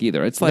tank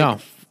either. It's like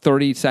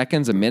 30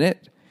 seconds a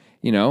minute.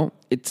 You know,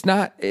 it's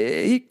not,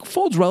 he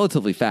folds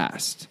relatively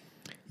fast.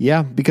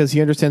 Yeah, because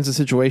he understands the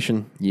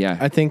situation. Yeah.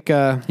 I think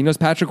he knows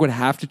Patrick would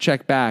have to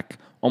check back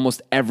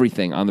almost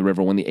everything on the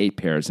river when the 8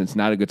 pairs. It's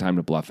not a good time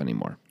to bluff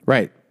anymore.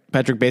 Right.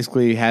 Patrick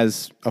basically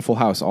has a full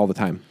house all the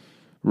time.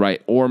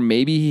 Right. Or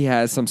maybe he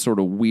has some sort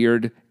of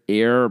weird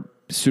air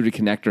suited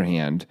connector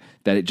hand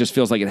that it just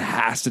feels like it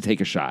has to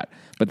take a shot.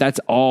 But that's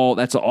all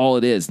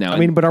it is now. I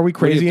mean, but are we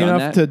crazy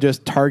enough to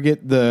just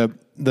target the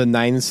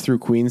 9s through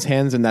queens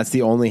hands, and that's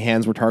the only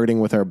hands we're targeting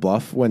with our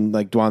bluff when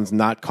like Dwan's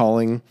not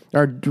calling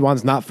or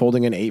Dwan's not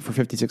folding an 8 for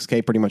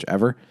 56K pretty much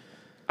ever?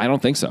 I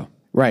don't think so.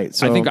 Right.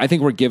 So I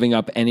think we're giving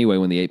up anyway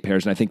when the 8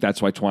 pairs, and I think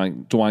that's why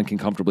Dwan can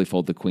comfortably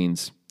fold the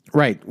queens.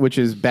 Right, which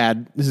is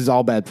bad. This is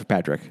all bad for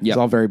Patrick. Yep. It's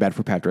all very bad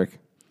for Patrick.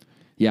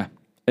 Yeah.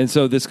 And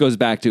so this goes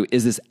back to,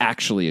 is this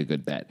actually a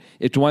good bet?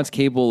 If Dwan's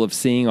capable of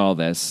seeing all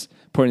this,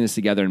 putting this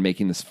together and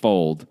making this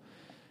fold,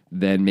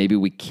 then maybe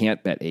we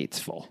can't bet 8s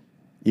full.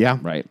 Yeah.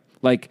 Right.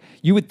 Like,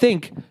 you would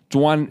think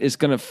Dwan is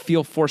going to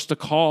feel forced to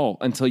call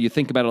until you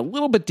think about it a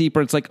little bit deeper.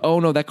 It's like, oh,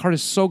 no, that card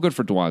is so good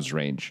for Dwan's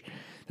range.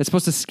 That's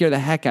supposed to scare the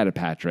heck out of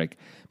Patrick.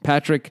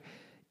 Patrick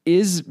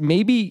is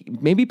maybe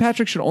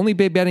Patrick should only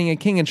be betting a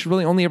king and should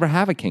really only ever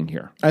have a king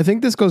here. I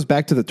think this goes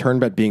back to the turn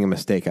bet being a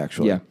mistake,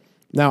 actually. Yeah.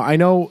 Now, I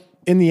know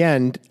in the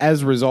end,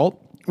 as a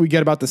result, we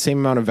get about the same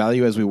amount of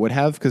value as we would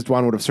have because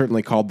Dwan would have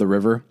certainly called the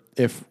river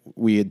if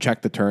we had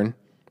checked the turn,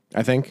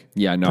 I think.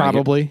 Yeah, no.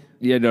 Probably.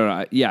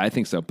 I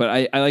think so.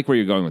 But I like where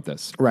you're going with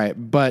this. Right.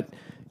 But,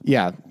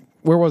 yeah,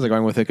 where was I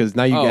going with it? Because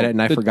now you get it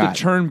and I forgot. The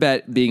turn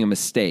bet being a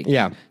mistake.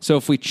 Yeah. So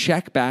if we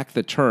check back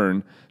the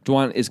turn,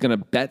 Dwan is going to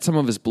bet some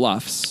of his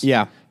bluffs.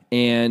 Yeah.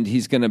 And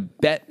he's going to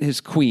bet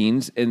his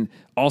queens. And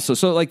also,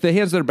 so like the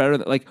hands that are better,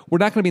 like we're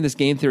not going to be in this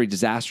game theory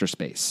disaster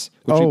space,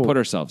 which we put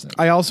ourselves in.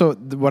 I also,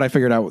 what I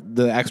figured out,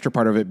 the extra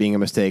part of it being a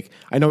mistake,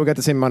 I know we got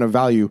the same amount of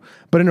value,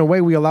 but in a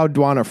way we allowed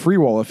Dwan a free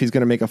roll if he's going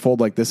to make a fold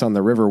like this on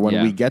the river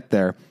when we get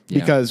there.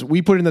 Because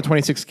we put in the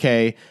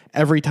 26K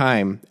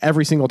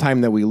every single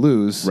time that we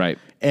lose. Right.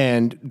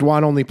 And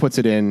Dwan only puts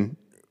it in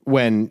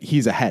when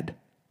he's ahead.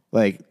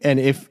 Like, and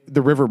if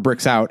the river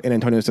bricks out and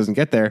Antonius doesn't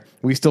get there,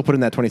 we still put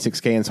in that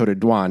 26K and so did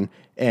Dwan,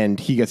 and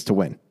he gets to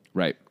win.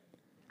 Right.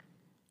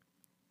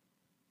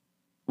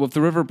 Well, if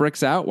the river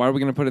bricks out, why are we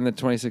going to put in the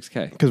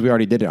 26K? Because we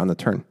already did it on the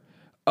turn.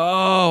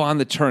 Oh, on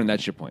the turn.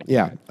 That's your point.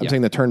 Yeah. I'm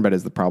saying the turn bet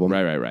is the problem.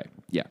 Right.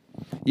 Yeah.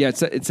 Yeah,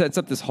 it sets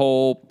up this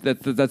whole,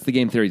 that's the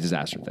game theory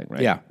disaster thing,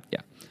 right? Yeah. Yeah.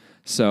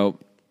 So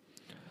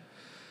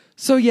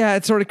So yeah,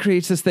 it sort of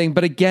creates this thing,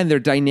 but again, their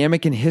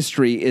dynamic in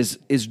history is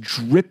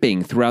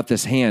dripping throughout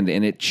this hand,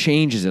 and it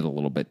changes it a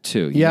little bit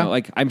too. You know,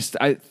 like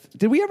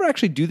did we ever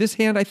actually do this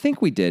hand? I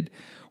think we did,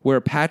 where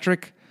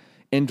Patrick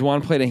and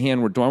Dwan played a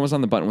hand where Dwan was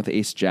on the button with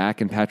Ace Jack,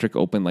 and Patrick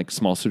opened like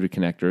small suited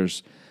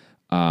connectors.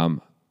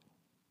 Dwan,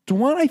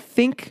 I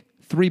think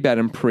 3-bet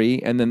him pre,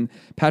 and then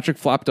Patrick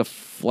flopped a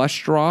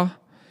flush draw,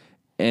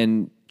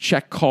 and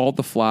check called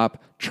the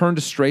flop, turned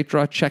a straight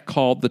draw, check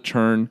called the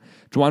turn.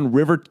 Dwan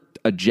rivered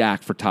a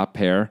jack for top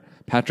pair.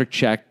 Patrick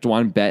checked.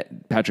 Dwan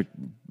bet. Patrick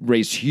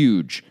raised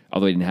huge,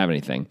 although he didn't have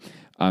anything.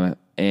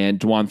 And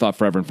Dwan thought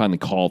forever and finally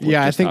called.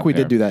 Yeah, I think we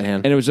did do that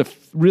hand. And it was a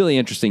really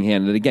interesting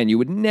hand. And again,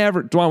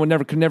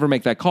 Dwan could never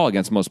make that call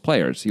against most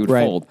players. He would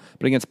fold.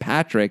 But against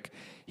Patrick,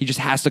 he just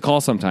has to call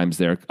sometimes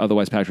there.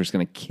 Otherwise, Patrick's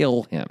going to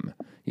kill him.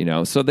 You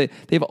know, so they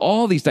have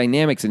all these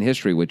dynamics in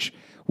history, which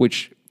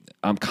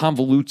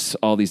convolutes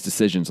all these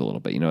decisions a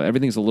little bit. You know,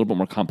 everything's a little bit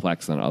more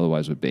complex than it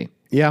otherwise would be.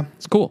 Yeah,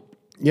 it's cool.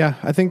 Yeah,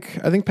 I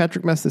think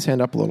Patrick messed this hand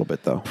up a little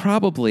bit, though.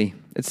 Probably.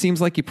 It seems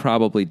like he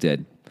probably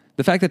did.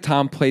 The fact that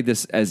Tom played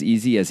this as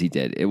easy as he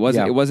did, it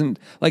wasn't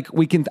like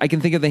I can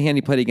think of the hand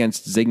he played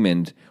against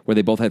Zygmunt where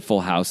they both had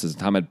full houses.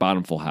 Tom had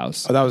bottom full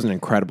house. Oh, that was an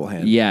incredible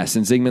hand. Yes,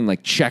 and Zygmunt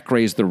like check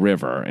raised the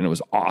river, and it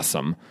was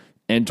awesome.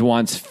 And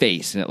Dwan's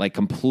face, and it like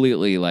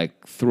completely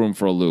like threw him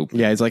for a loop.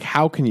 Yeah, he's like,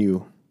 how can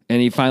you? And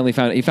he finally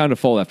found a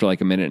fold after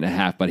like a minute and a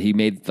half, but he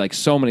made like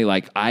so many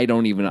like, I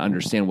don't even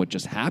understand what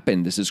just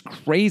happened. This is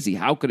crazy.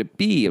 How could it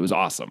be? It was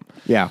awesome.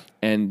 Yeah.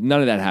 And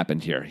none of that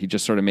happened here. He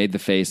just sort of made the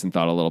face and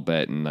thought a little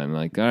bit, and I'm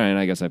like, all right,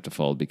 I guess I have to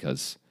fold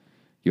because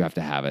you have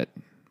to have it.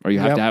 Or you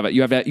have to have it.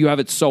 You have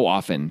it so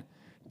often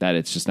that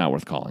it's just not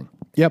worth calling.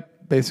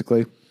 Yep,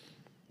 basically.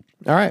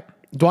 All right.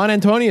 Dwan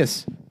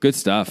Antonius. Good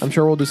stuff. I'm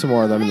sure we'll do some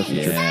more of them in the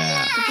future.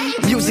 Yeah.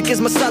 Music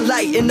is my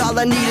sunlight, and all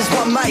I need is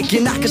one mic,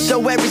 and I can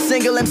show every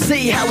single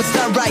MC how it's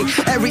done right.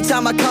 Every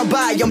time I come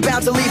by, I'm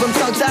bound to leave them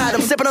tongue-tied.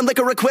 I'm sipping on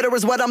liquor, a quitter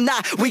is what I'm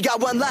not. We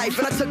got one life,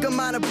 and I took a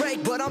minor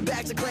break, but I'm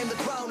back to claim the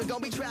throne, and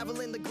gonna be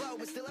traveling the globe,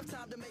 and still have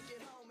time to make